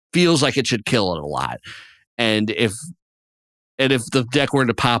feels like it should kill it a lot. And if the deck were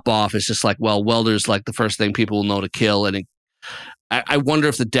to pop off, it's just like, well, Welder's like the first thing people will know to kill. And I wonder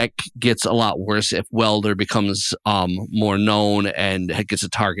if the deck gets a lot worse if Welder becomes more known and gets a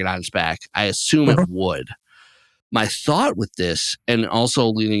target on its back. I assume it would. My thought with this, and also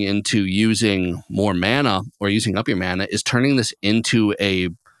leading into using more mana or using up your mana, is turning this into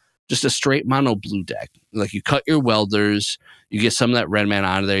just a straight mono blue deck. Like you cut your Welders, you get some of that red mana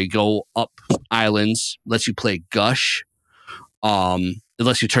out of there, you go up islands, lets you play Gush. It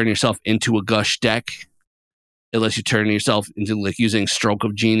lets you turn yourself into a Gush deck. It lets you turn yourself into like using Stroke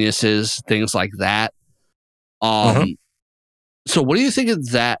of Geniuses, things like that. So what do you think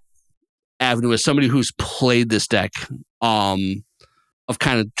of that avenue as somebody who's played this deck, of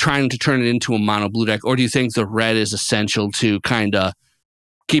kind of trying to turn it into a mono blue deck? Or do you think the red is essential to kind of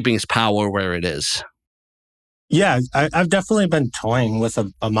keeping its power where it is? Yeah, I've definitely been toying with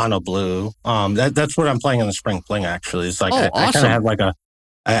a mono blue. That's what I'm playing in the Spring Fling, actually. It's like, awesome. I kind of have like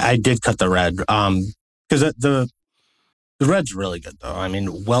I did cut the red. Because the red's really good, though. I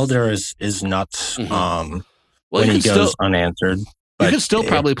mean, Welder is nuts when he goes unanswered. But you could still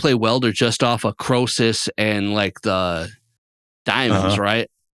probably play Welder just off of Crosis and like the diamonds, right?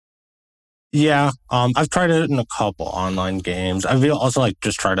 Yeah, I've tried it in a couple online games. I've also like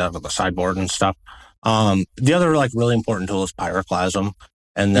just tried it on the sideboard and stuff. The other like really important tool is Pyroclasm,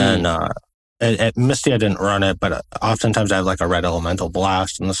 and then at Misty I didn't run it, but oftentimes I have like a red elemental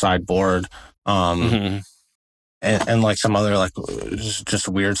blast in the sideboard, and like some other like just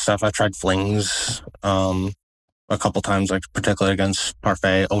weird stuff. I tried flings a couple times, like particularly against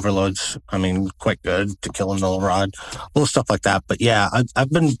Parfait overloads. I mean, quite good to kill a mill rod, little stuff like that. But yeah, I've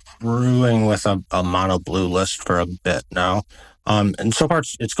been brewing with a mono blue list for a bit now. And so far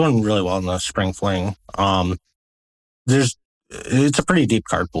it's going really well in the Spring Fling. It's a pretty deep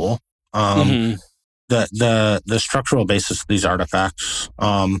card pool. The structural basis of these artifacts,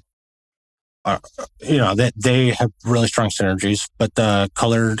 they have really strong synergies, but the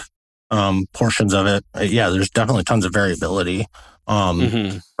colored portions of it, there's definitely tons of variability,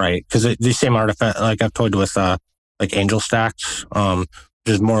 right? Because these same artifact, like I've toyed with like Angel Stacks, which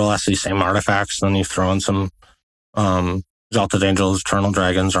is more or less these same artifacts. Then you throw in some Exalted Angels, Eternal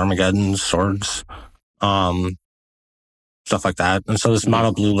Dragons, Armageddons, Swords, stuff like that. And so this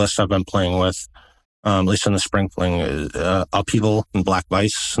mono blue list I've been playing with, at least in the Spring Fling, Upheaval and Black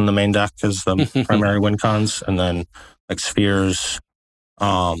Vice in the main deck is the primary win cons, and then like Spheres,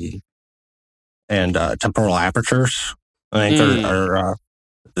 and Temporal Apertures. I think are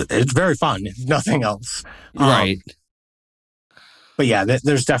it's very fun, if nothing else. Right. But yeah,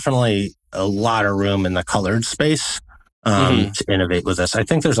 there's definitely a lot of room in the colored space to innovate with this. I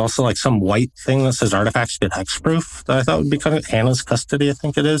think there's also like some white thing that says artifacts get hexproof that I thought would be kind of Hannah's Custody, I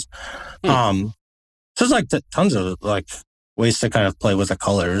think it is. So there's like tons of like ways to kind of play with the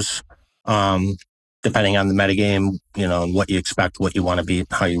colors, depending on the metagame, and what you expect, what you want to beat,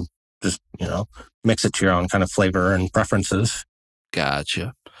 how you just, mix it to your own kind of flavor and preferences.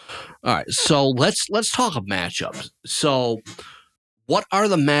 Gotcha. All right. So let's talk of matchups. So what are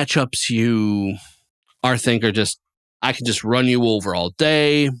the matchups you think are just, I can just run you over all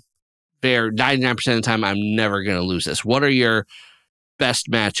day? They're 99% of the time, I'm never going to lose this. What are your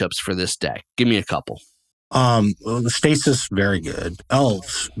best matchups for this deck? Give me a couple. Well, the Stasis, very good.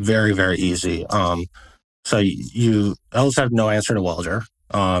 Elves, very, very easy. So elves have no answer to Welder.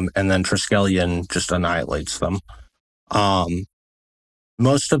 And then Triskelion just annihilates them.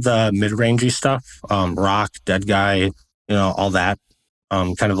 most of the mid-rangey stuff, rock, dead guy, all that,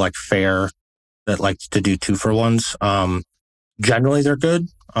 kind of like fair that likes to do 2-for-1s. Generally, they're good.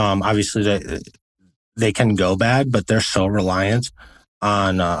 Obviously, they can go bad, but they're so reliant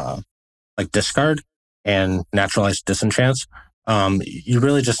on like discard and naturalized disenchants. You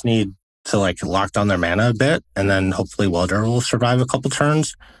really just need to like lock down their mana a bit, and then hopefully Welder will survive a couple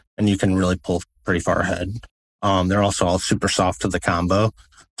turns, and you can really pull pretty far ahead. They're also all super soft to the combo.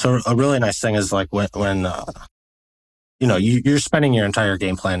 So a really nice thing is like when you're spending your entire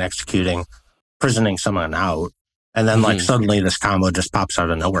game plan executing, prisoning someone out, and then like suddenly this combo just pops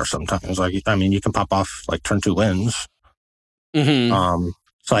out of nowhere sometimes. Like, I mean, you can pop off like turn 2 wins. So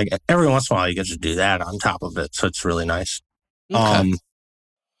like every once in a while you get to do that on top of it. So it's really nice. Okay.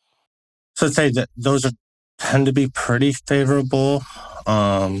 So I'd say that those tend to be pretty favorable.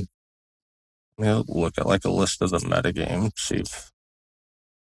 Look at like a list of the metagame, see.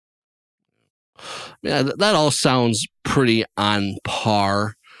 Yeah, that all sounds pretty on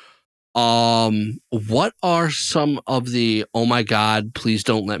par. What are some of the, oh my God, please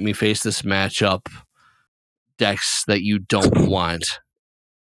don't let me face this matchup decks that you don't want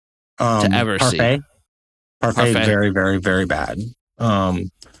to ever see? Parfait, very, very, very bad.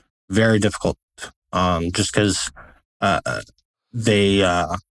 Very difficult. Just because they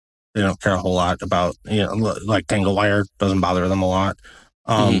don't care a whole lot about, like Tangle Wire doesn't bother them a lot.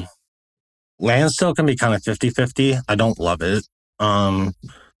 Land still can be kind of 50-50. I don't love it.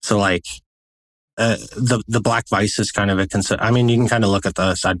 So like the Black Vice is kind of a concept. I mean, you can kind of look at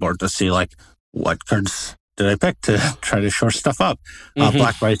the sideboard to see like what cards did I pick to try to shore stuff up.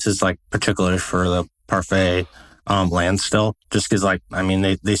 Black Vice is like particular for the Parfait land still, just because like, I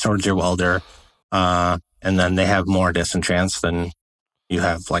mean, they sword your Welder, and then they have more disenchants than you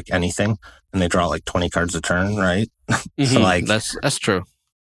have like anything, and they draw like 20 cards a turn, right? So like that's true.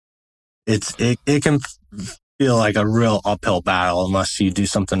 It can feel like a real uphill battle unless you do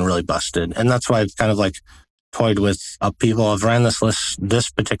something really busted. And that's why I've kind of like toyed with upheaval. I've ran this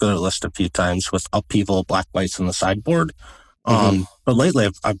particular list a few times with upheaval, Black Vice in the sideboard. But lately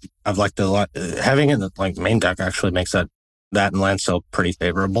I've liked it a lot. Having it in like main deck actually makes that and land so pretty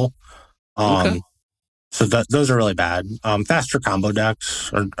favorable. So those are really bad. Faster combo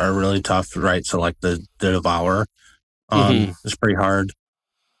decks are really tough, right? So like the Devour is pretty hard.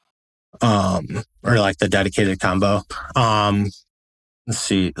 Or like the dedicated combo. Let's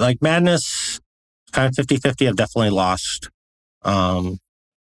see, like Madness, kind of 50-50. I've definitely lost it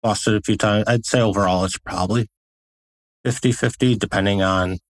a few times. I'd say overall it's probably 50-50, depending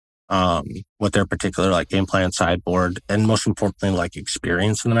on what their particular like game plan, sideboard, and most importantly, like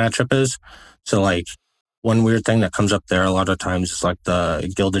experience in the matchup is. So like one weird thing that comes up there a lot of times is like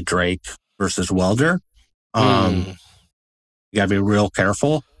the Gilded Drake versus Welder. You gotta be real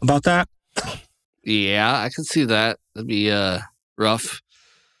careful about that. Yeah, I can see that. That'd be rough.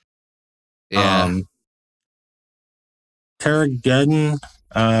 Yeah. Terrageddon,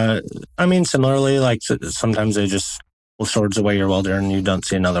 I mean, similarly, like sometimes they just will swords away your Welder and you don't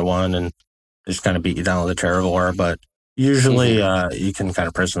see another one and they just kind of beat you down with a Terravore, but usually you can kind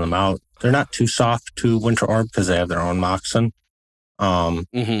of prison them out. They're not too soft to Winter Orb because they have their own Moxen.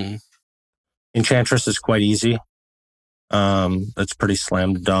 Enchantress is quite easy. That's pretty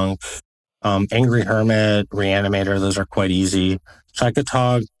slam dunk. Angry Hermit, Reanimator, those are quite easy.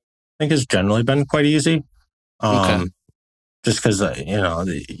 Psychotog, I think, has generally been quite easy. Just because,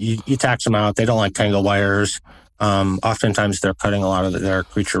 you tax them out. They don't like Tangle Wires. Oftentimes they're cutting a lot of their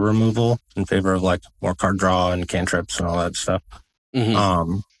creature removal in favor of like more card draw and cantrips and all that stuff.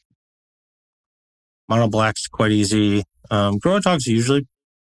 Mono Black's quite easy. Growatog's usually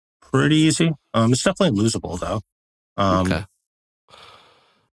pretty easy. It's definitely losable though.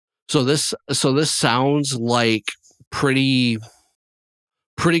 So this sounds like pretty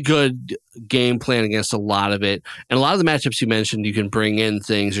good game plan against a lot of it. And a lot of the matchups you mentioned, you can bring in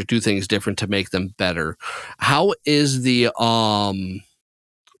things or do things different to make them better. How is the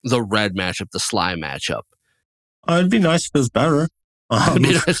red matchup, the Sly matchup? It'd be nice if it was better. It'd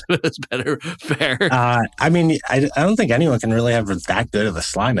be nice if it was better. Fair. I mean, I don't think anyone can really have that good of a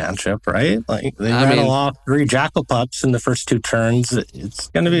Sly matchup, right? Like they rattle off 3 Jackal Pups in the first 2 turns. It's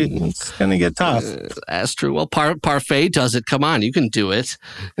gonna get tough. That's true. Well, Parfait does it. Come on, you can do it.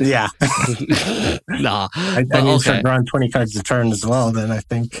 Yeah. Nah. I need to start drawing 20 cards a turn as well. Then I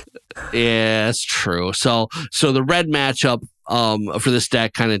think. Yeah, that's true. So the red matchup for this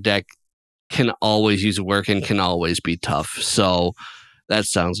deck can always use work and can always be tough. So that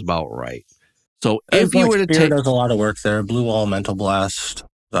sounds about right. So if you were to take, does a lot of work there. Blue Wall, Mental Blast,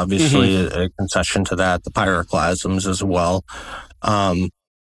 obviously a concession to that. The Pyroclasms as well. A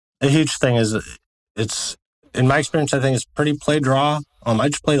huge thing is it's, in my experience, I think it's pretty play draw. I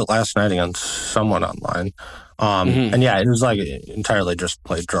just played it last night against someone online. And yeah, it was like entirely just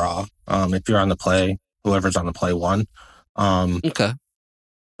play draw. If you're on the play, whoever's on the play won. Okay.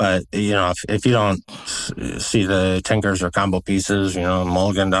 But, if you don't see the tinkers or combo pieces,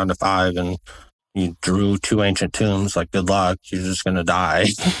 mulligan down to 5 and you drew 2 ancient tombs, like, good luck. You're just going to die.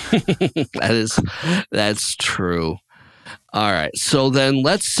 That's true. All right. So then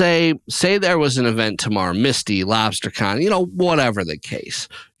let's say there was an event tomorrow, Misty, LobsterCon, whatever the case.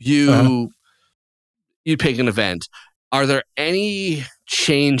 You pick an event. Are there any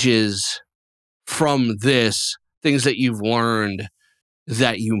changes from this, things that you've learned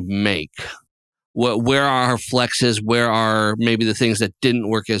that you make? Where are flexes? Where are maybe the things that didn't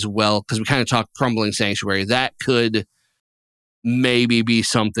work as well? Because we kind of talked Crumbling Sanctuary. That could maybe be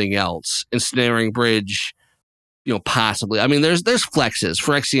something else. Ensnaring Bridge, possibly. I mean, there's flexes.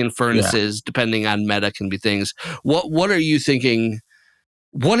 Phyrexian Furnaces, depending on meta, can be things. What are you thinking?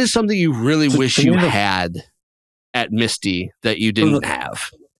 What is something you really wish you had at Misty that you didn't have?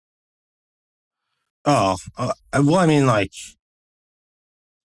 Well, I mean, like,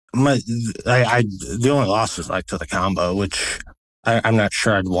 the only loss is like to the combo, which I'm not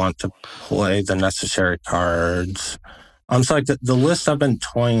sure I'd want to play the necessary cards. So like the list I've been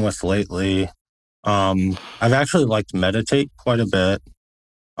toying with lately, I've actually liked Meditate quite a bit.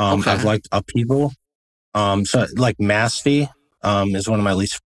 I've liked Upheaval. So like Masty is one of my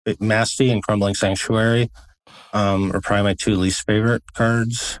least. Masty and Crumbling Sanctuary are probably my 2 least favorite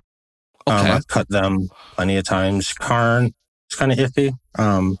cards. I've cut them plenty of times. Karn, it's kind of iffy.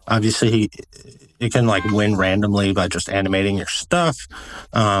 Obviously he can like win randomly by just animating your stuff.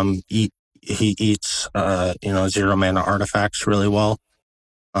 He eats 0 mana artifacts really well.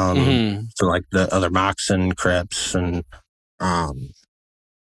 So like the other Moxen, Crypts, and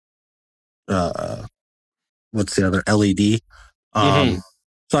what's the other, LED.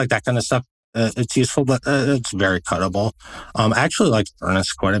 So like that kind of stuff. It's useful, but it's very cuttable. I actually like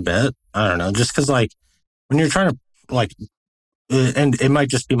Furnace quite a bit. I don't know, just because like when you're trying to like, and it might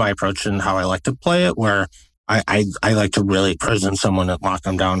just be my approach and how I like to play it, where I like to really prison someone and lock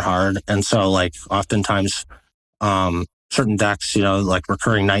them down hard. And so like oftentimes certain decks, like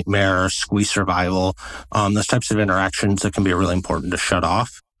Recurring Nightmare, Squeeze Survival, those types of interactions that can be really important to shut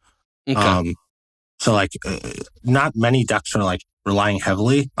off. So like not many decks are like relying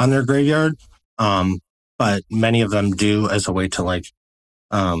heavily on their graveyard, but many of them do as a way to like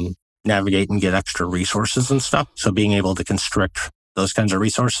navigate and get extra resources and stuff. So being able to constrict those kinds of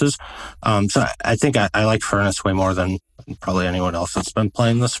resources. So I think I like Furnace way more than probably anyone else that's been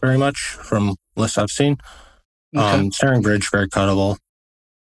playing this very much from lists I've seen. Ensnaring Bridge, very cuttable.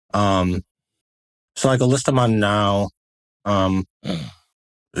 So like a list I'm on now,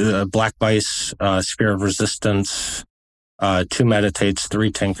 Black Vice, Sphere of Resistance, 2 Meditates,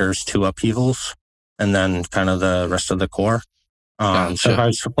 3 Tinkers, 2 Upheavals, and then kind of the rest of the core. Gotcha. So if I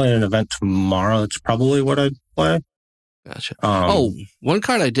was to play an event tomorrow, that's probably what I'd play. Gotcha. One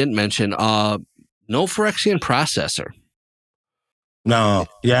card I didn't mention, no Phyrexian Processor. No,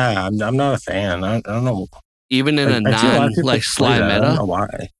 yeah, I'm not a fan. I don't know. Even in a non-Sly meta? I don't know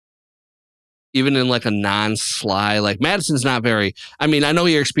why. Even in like a non-Sly, like Madison's not very. I mean, I know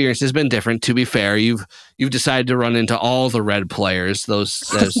your experience has been different. To be fair, you've decided to run into all the red players, those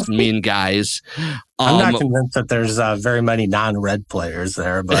mean guys. I'm not convinced that there's very many non-red players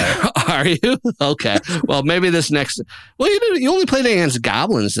there, but are you? Okay. Well, maybe this next. Well, you only played against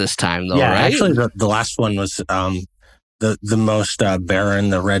goblins this time, though, yeah, right? Actually, the last one was the most barren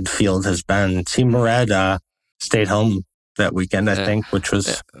the red field has been. Team Red stayed home that weekend, I think, which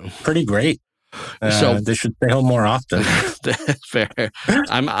was pretty great. So they should stay home more often. That's fair.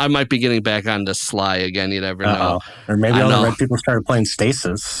 I might be getting back onto Sly again. You never know. Or maybe all the red people started playing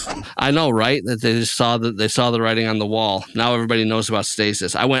Stasis. I know, right? That they just saw the writing on the wall. Now everybody knows about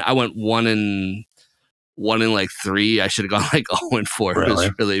Stasis. I went 1 in like 3. I should have gone like 0-4. Really? It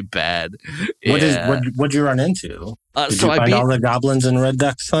was really bad. What'd you run into? Did you find all the goblins in red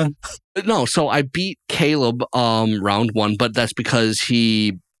decks then? No, so I beat Caleb round 1, but that's because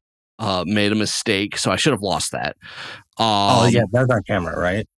he made a mistake, so I should have lost that. That was on camera,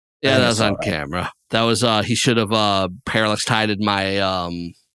 right? Yeah, that was on camera. That was he should have Parallax tided my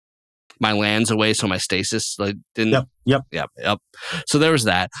my lands away, so my stasis didn't. Yep. So there was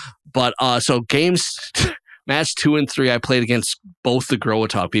that. But so match 2 and 3, I played against both the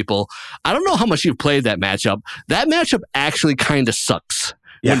Growatalk people. I don't know how much you've played that matchup. That matchup actually kind of sucks.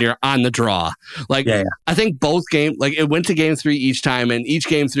 When you're on the draw. I think both it went to game 3 each time, and each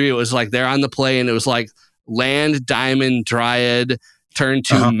game 3 it was like they're on the play, and it was like land, diamond, dryad, turn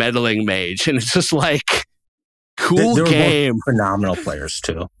 2 meddling mage. And it's just like, cool they were game. Both phenomenal players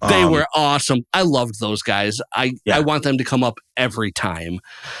too. They were awesome. I loved those guys. I want them to come up every time.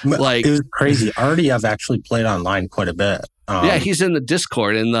 Like, it was crazy. Already I've actually played online quite a bit. He's in the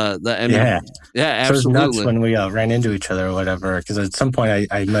Discord in the absolutely. So it was nuts when we ran into each other or whatever. Because at some point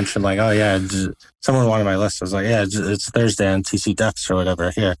I mentioned like, oh yeah, someone wanted my list. I was like, yeah, it's Thursday on TC Depths or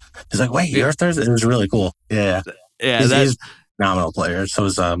whatever. Here, he's like, wait, you're Thursday. It was really cool. Yeah. He's a phenomenal player. So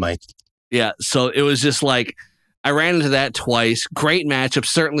was Mike. Yeah. So it was just like, I ran into that twice. Great matchup,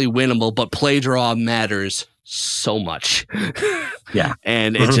 certainly winnable, but play draw matters so much. Yeah.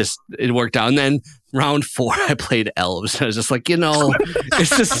 And it worked out. And then round 4, I played elves. I was just like,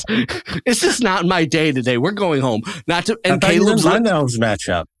 it's just not my day today. We're going home. And Caleb's elves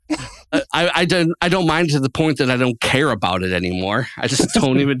matchup. I don't mind to the point that I don't care about it anymore. I just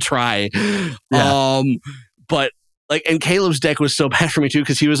don't even try. Yeah. But like, and Caleb's deck was so bad for me too,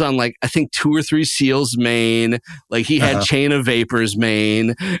 because he was on like, I think 2 or 3 seals main. Like he had Chain of Vapors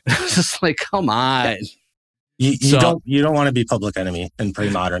main. It's just like, come on. You don't want to be public enemy in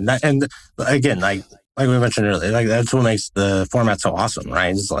Premodern. And again, like we mentioned earlier, like that's what makes the format so awesome,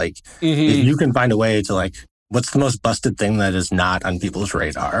 right? It's like if you can find a way to like, what's the most busted thing that is not on people's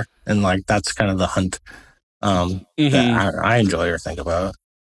radar, and like that's kind of the hunt that I enjoy or think about.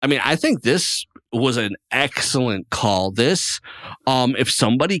 I mean, I think this was an excellent call. This, if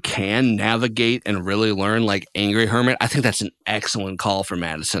somebody can navigate and really learn like Angry Hermit, I think that's an excellent call for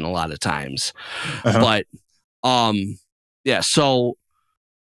Madison a lot of times. But yeah, so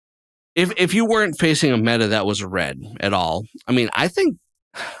if you weren't facing a meta that was red at all, I mean, I think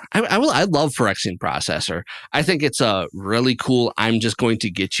I love Phyrexian Processor. I think it's a really cool, I'm just going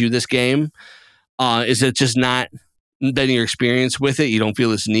to get you this game. Is it just not then your experience with it? You don't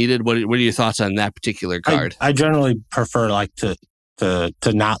feel it's needed? What are your thoughts on that particular card? I generally prefer like to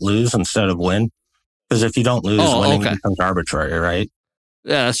not lose instead of win. Because if you don't lose, winning becomes arbitrary, right?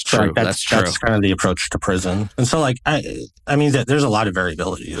 Yeah, that's true. So that's kind of the approach to prison. And so like, I mean, there's a lot of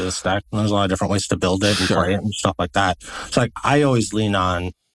variability to this deck. There's a lot of different ways to build it and play it and stuff like that. So like, I always lean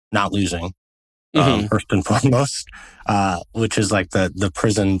on not losing first and foremost, which is like the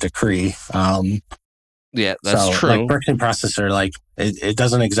prison decree. Yeah, that's true. Like Phyrexian Processor, like it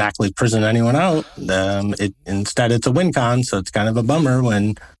doesn't exactly prison anyone out. Instead it's a win con, so it's kind of a bummer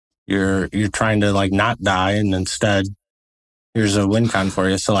when you're trying to like not die, and instead here's a win con for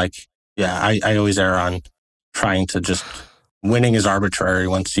you. So like, yeah, I always err on trying to just winning is arbitrary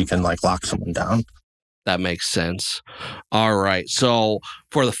once you can like lock someone down. That makes sense. All right. So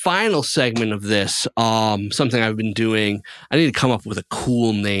for the final segment of this, something I've been doing, I need to come up with a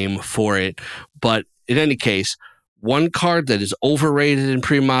cool name for it. But in any case, one card that is overrated in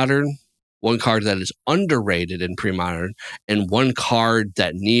Premodern, one card that is underrated in Premodern, and one card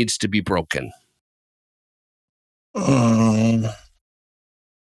that needs to be broken. Okay.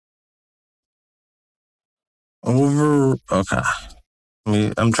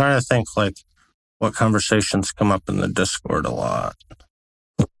 I'm trying to think like what conversations come up in the Discord a lot.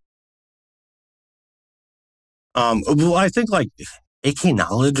 Well, I think like AK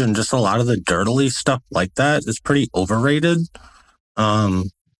Knowledge and just a lot of the dirtily stuff like that is pretty overrated.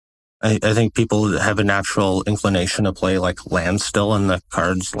 I think people have a natural inclination to play like land still in the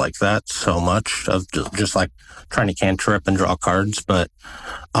cards like that so much of just like trying to cantrip and draw cards. But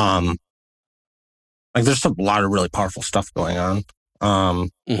like there's a lot of really powerful stuff going on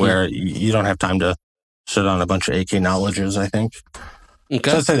where you don't have time to sit on a bunch of AK Knowledges, I think. Okay.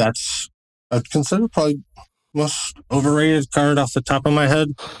 So I'd say I'd consider probably most overrated card off the top of my head.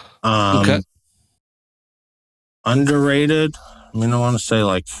 Okay. Underrated. I mean, I want to say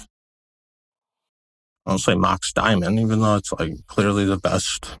like, I don't say Mox Diamond, even though it's like clearly the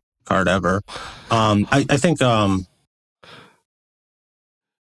best card ever. I think.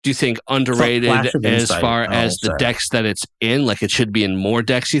 Do you think underrated as far as the decks that it's in? Like it should be in more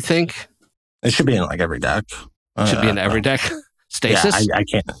decks, you think? It should be in like every deck. It should be in every deck? Stasis? Yeah, I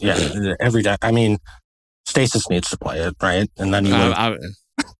can't. Yeah, every deck. I mean, Stasis needs to play it, right? And then you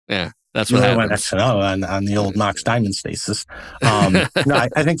yeah, that's what happens. On the old Mox Diamond Stasis. No,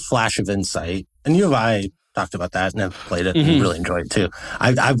 I think Flash of Insight. And you and I talked about that and have played it and really enjoyed it too.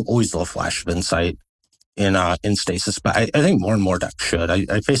 I've always loved Flash of Insight in Stasis, but I think more and more decks should.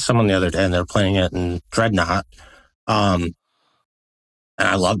 I faced someone the other day and they're playing it in Dreadnought. And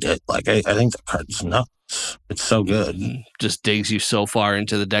I loved it. Like I think the card's nuts. It's so good. Just digs you so far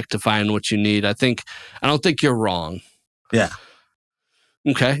into the deck to find what you need. I don't think you're wrong. Yeah.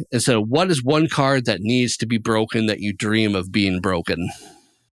 Okay. And so what is one card that needs to be broken that you dream of being broken?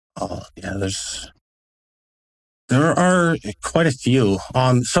 Oh, yeah, there's There are quite a few.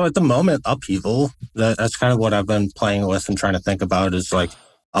 So at the moment, Upheaval, that's kind of what I've been playing with and trying to think about is like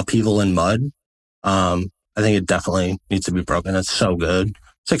Upheaval in Mud. I think it definitely needs to be broken. It's so good.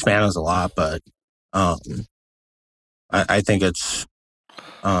 6 mana is a lot, but um, I think it's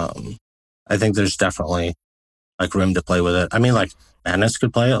I think there's definitely like room to play with it. I mean, like Madness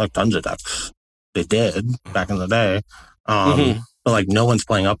could play it, like tons of decks. They did back in the day. But like no one's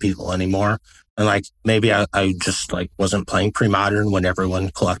playing Upheaval anymore. And like maybe I just like wasn't playing Premodern when everyone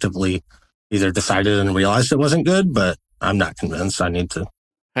collectively either decided and realized it wasn't good, but I'm not convinced. I'm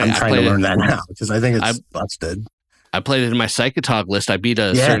trying to learn that now because I think it's busted. I played it in my Psychotog list. I beat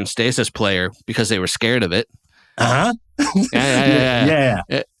a certain Stasis player because they were scared of it. Yeah.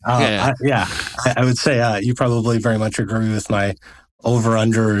 I would say you probably very much agree with my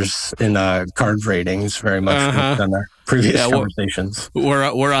over-unders in card ratings very much on our previous conversations.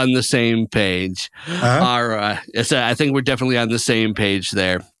 We're on the same page. All right. I think we're definitely on the same page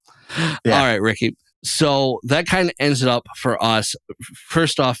there. Yeah. All right, Ricky. So that kind of ends it up for us.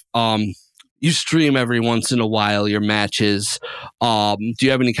 First off, you stream every once in a while your matches. Do you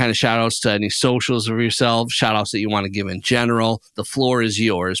have any kind of shout outs to any socials of yourself? Shout outs that you want to give in general? The floor is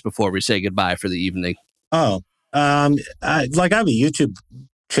yours before we say goodbye for the evening. I have a YouTube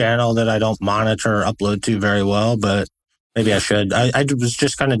channel that I don't monitor or upload to very well, but maybe I should. I was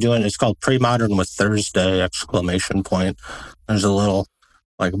just kind of doing, it's called Premodern with Thursday ! There's a little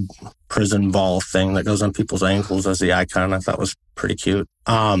like prison ball thing that goes on people's ankles as the icon. I thought was pretty cute.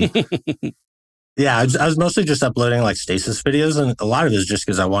 Yeah, I was mostly just uploading like Stasis videos, and a lot of it is just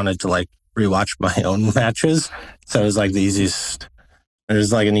because I wanted to like rewatch my own matches. So it was like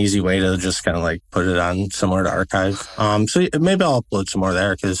there's like an easy way to just kind of like put it on somewhere to archive. So maybe I'll upload some more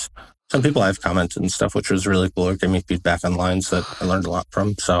there because some people have commented and stuff, which was really cool. Or gave me feedback on lines that I learned a lot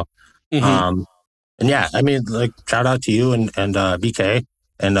from. So, and yeah, I mean, like shout out to you and BK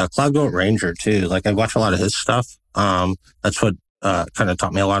and Cloud Goat Ranger too. Like I watch a lot of his stuff. That's what kind of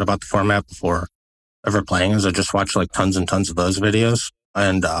taught me a lot about the format before ever playing, is I just watched like tons and tons of those videos.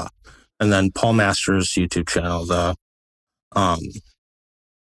 And then Paul Masters' YouTube channel, what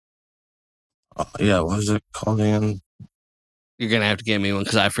was it called again? You're going to have to give me one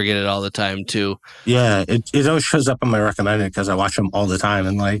because I forget it all the time too. Yeah, it always shows up on my recommended because I watch them all the time.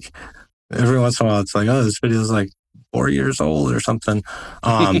 And like every once in a while, it's like, oh, this video is like 4 years old or something.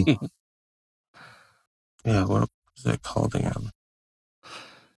 Yeah, what was it called again?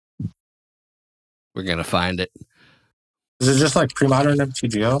 We're going to find it. Is it just like Premodern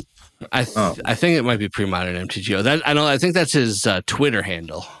MTGO? I think it might be Premodern MTGO. I think that's his Twitter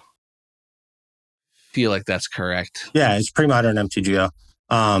handle. Feel like that's correct. Yeah, it's Premodern MTGO.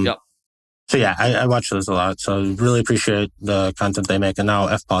 Yep. So yeah, I watch those a lot. So really appreciate the content they make, and now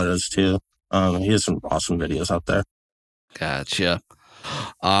FPod does too. He has some awesome videos out there. Gotcha.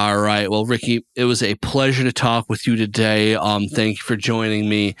 All right. Well, Ricky, it was a pleasure to talk with you today. Thank you for joining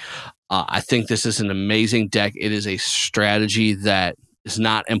me. I think this is an amazing deck. It is a strategy that is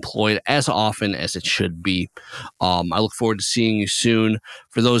not employed as often as it should be. I look forward to seeing you soon.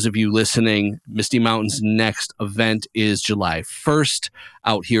 For those of you listening, Misty Mountain's next event is July 1st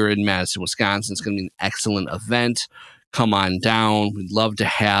out here in Madison, Wisconsin. It's going to be an excellent event. Come on down. We'd love to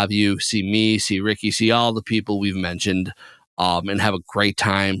have you see me, see Ricky, see all the people we've mentioned, and have a great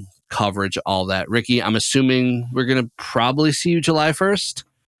time, coverage, all that. Ricky, I'm assuming we're going to probably see you July 1st?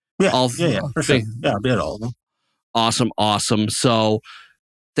 Yeah, for sure. Yeah, I'll be at all of them. Awesome. So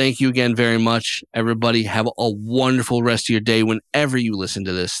thank you again very much, everybody. Have a wonderful rest of your day whenever you listen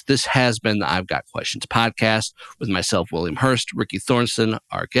to this. This has been the I've Got Questions podcast with myself, William Hurst, Ricky Thorson,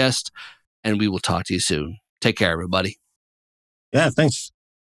 our guest, and we will talk to you soon. Take care, everybody. Yeah, thanks.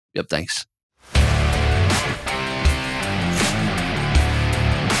 Yep, thanks.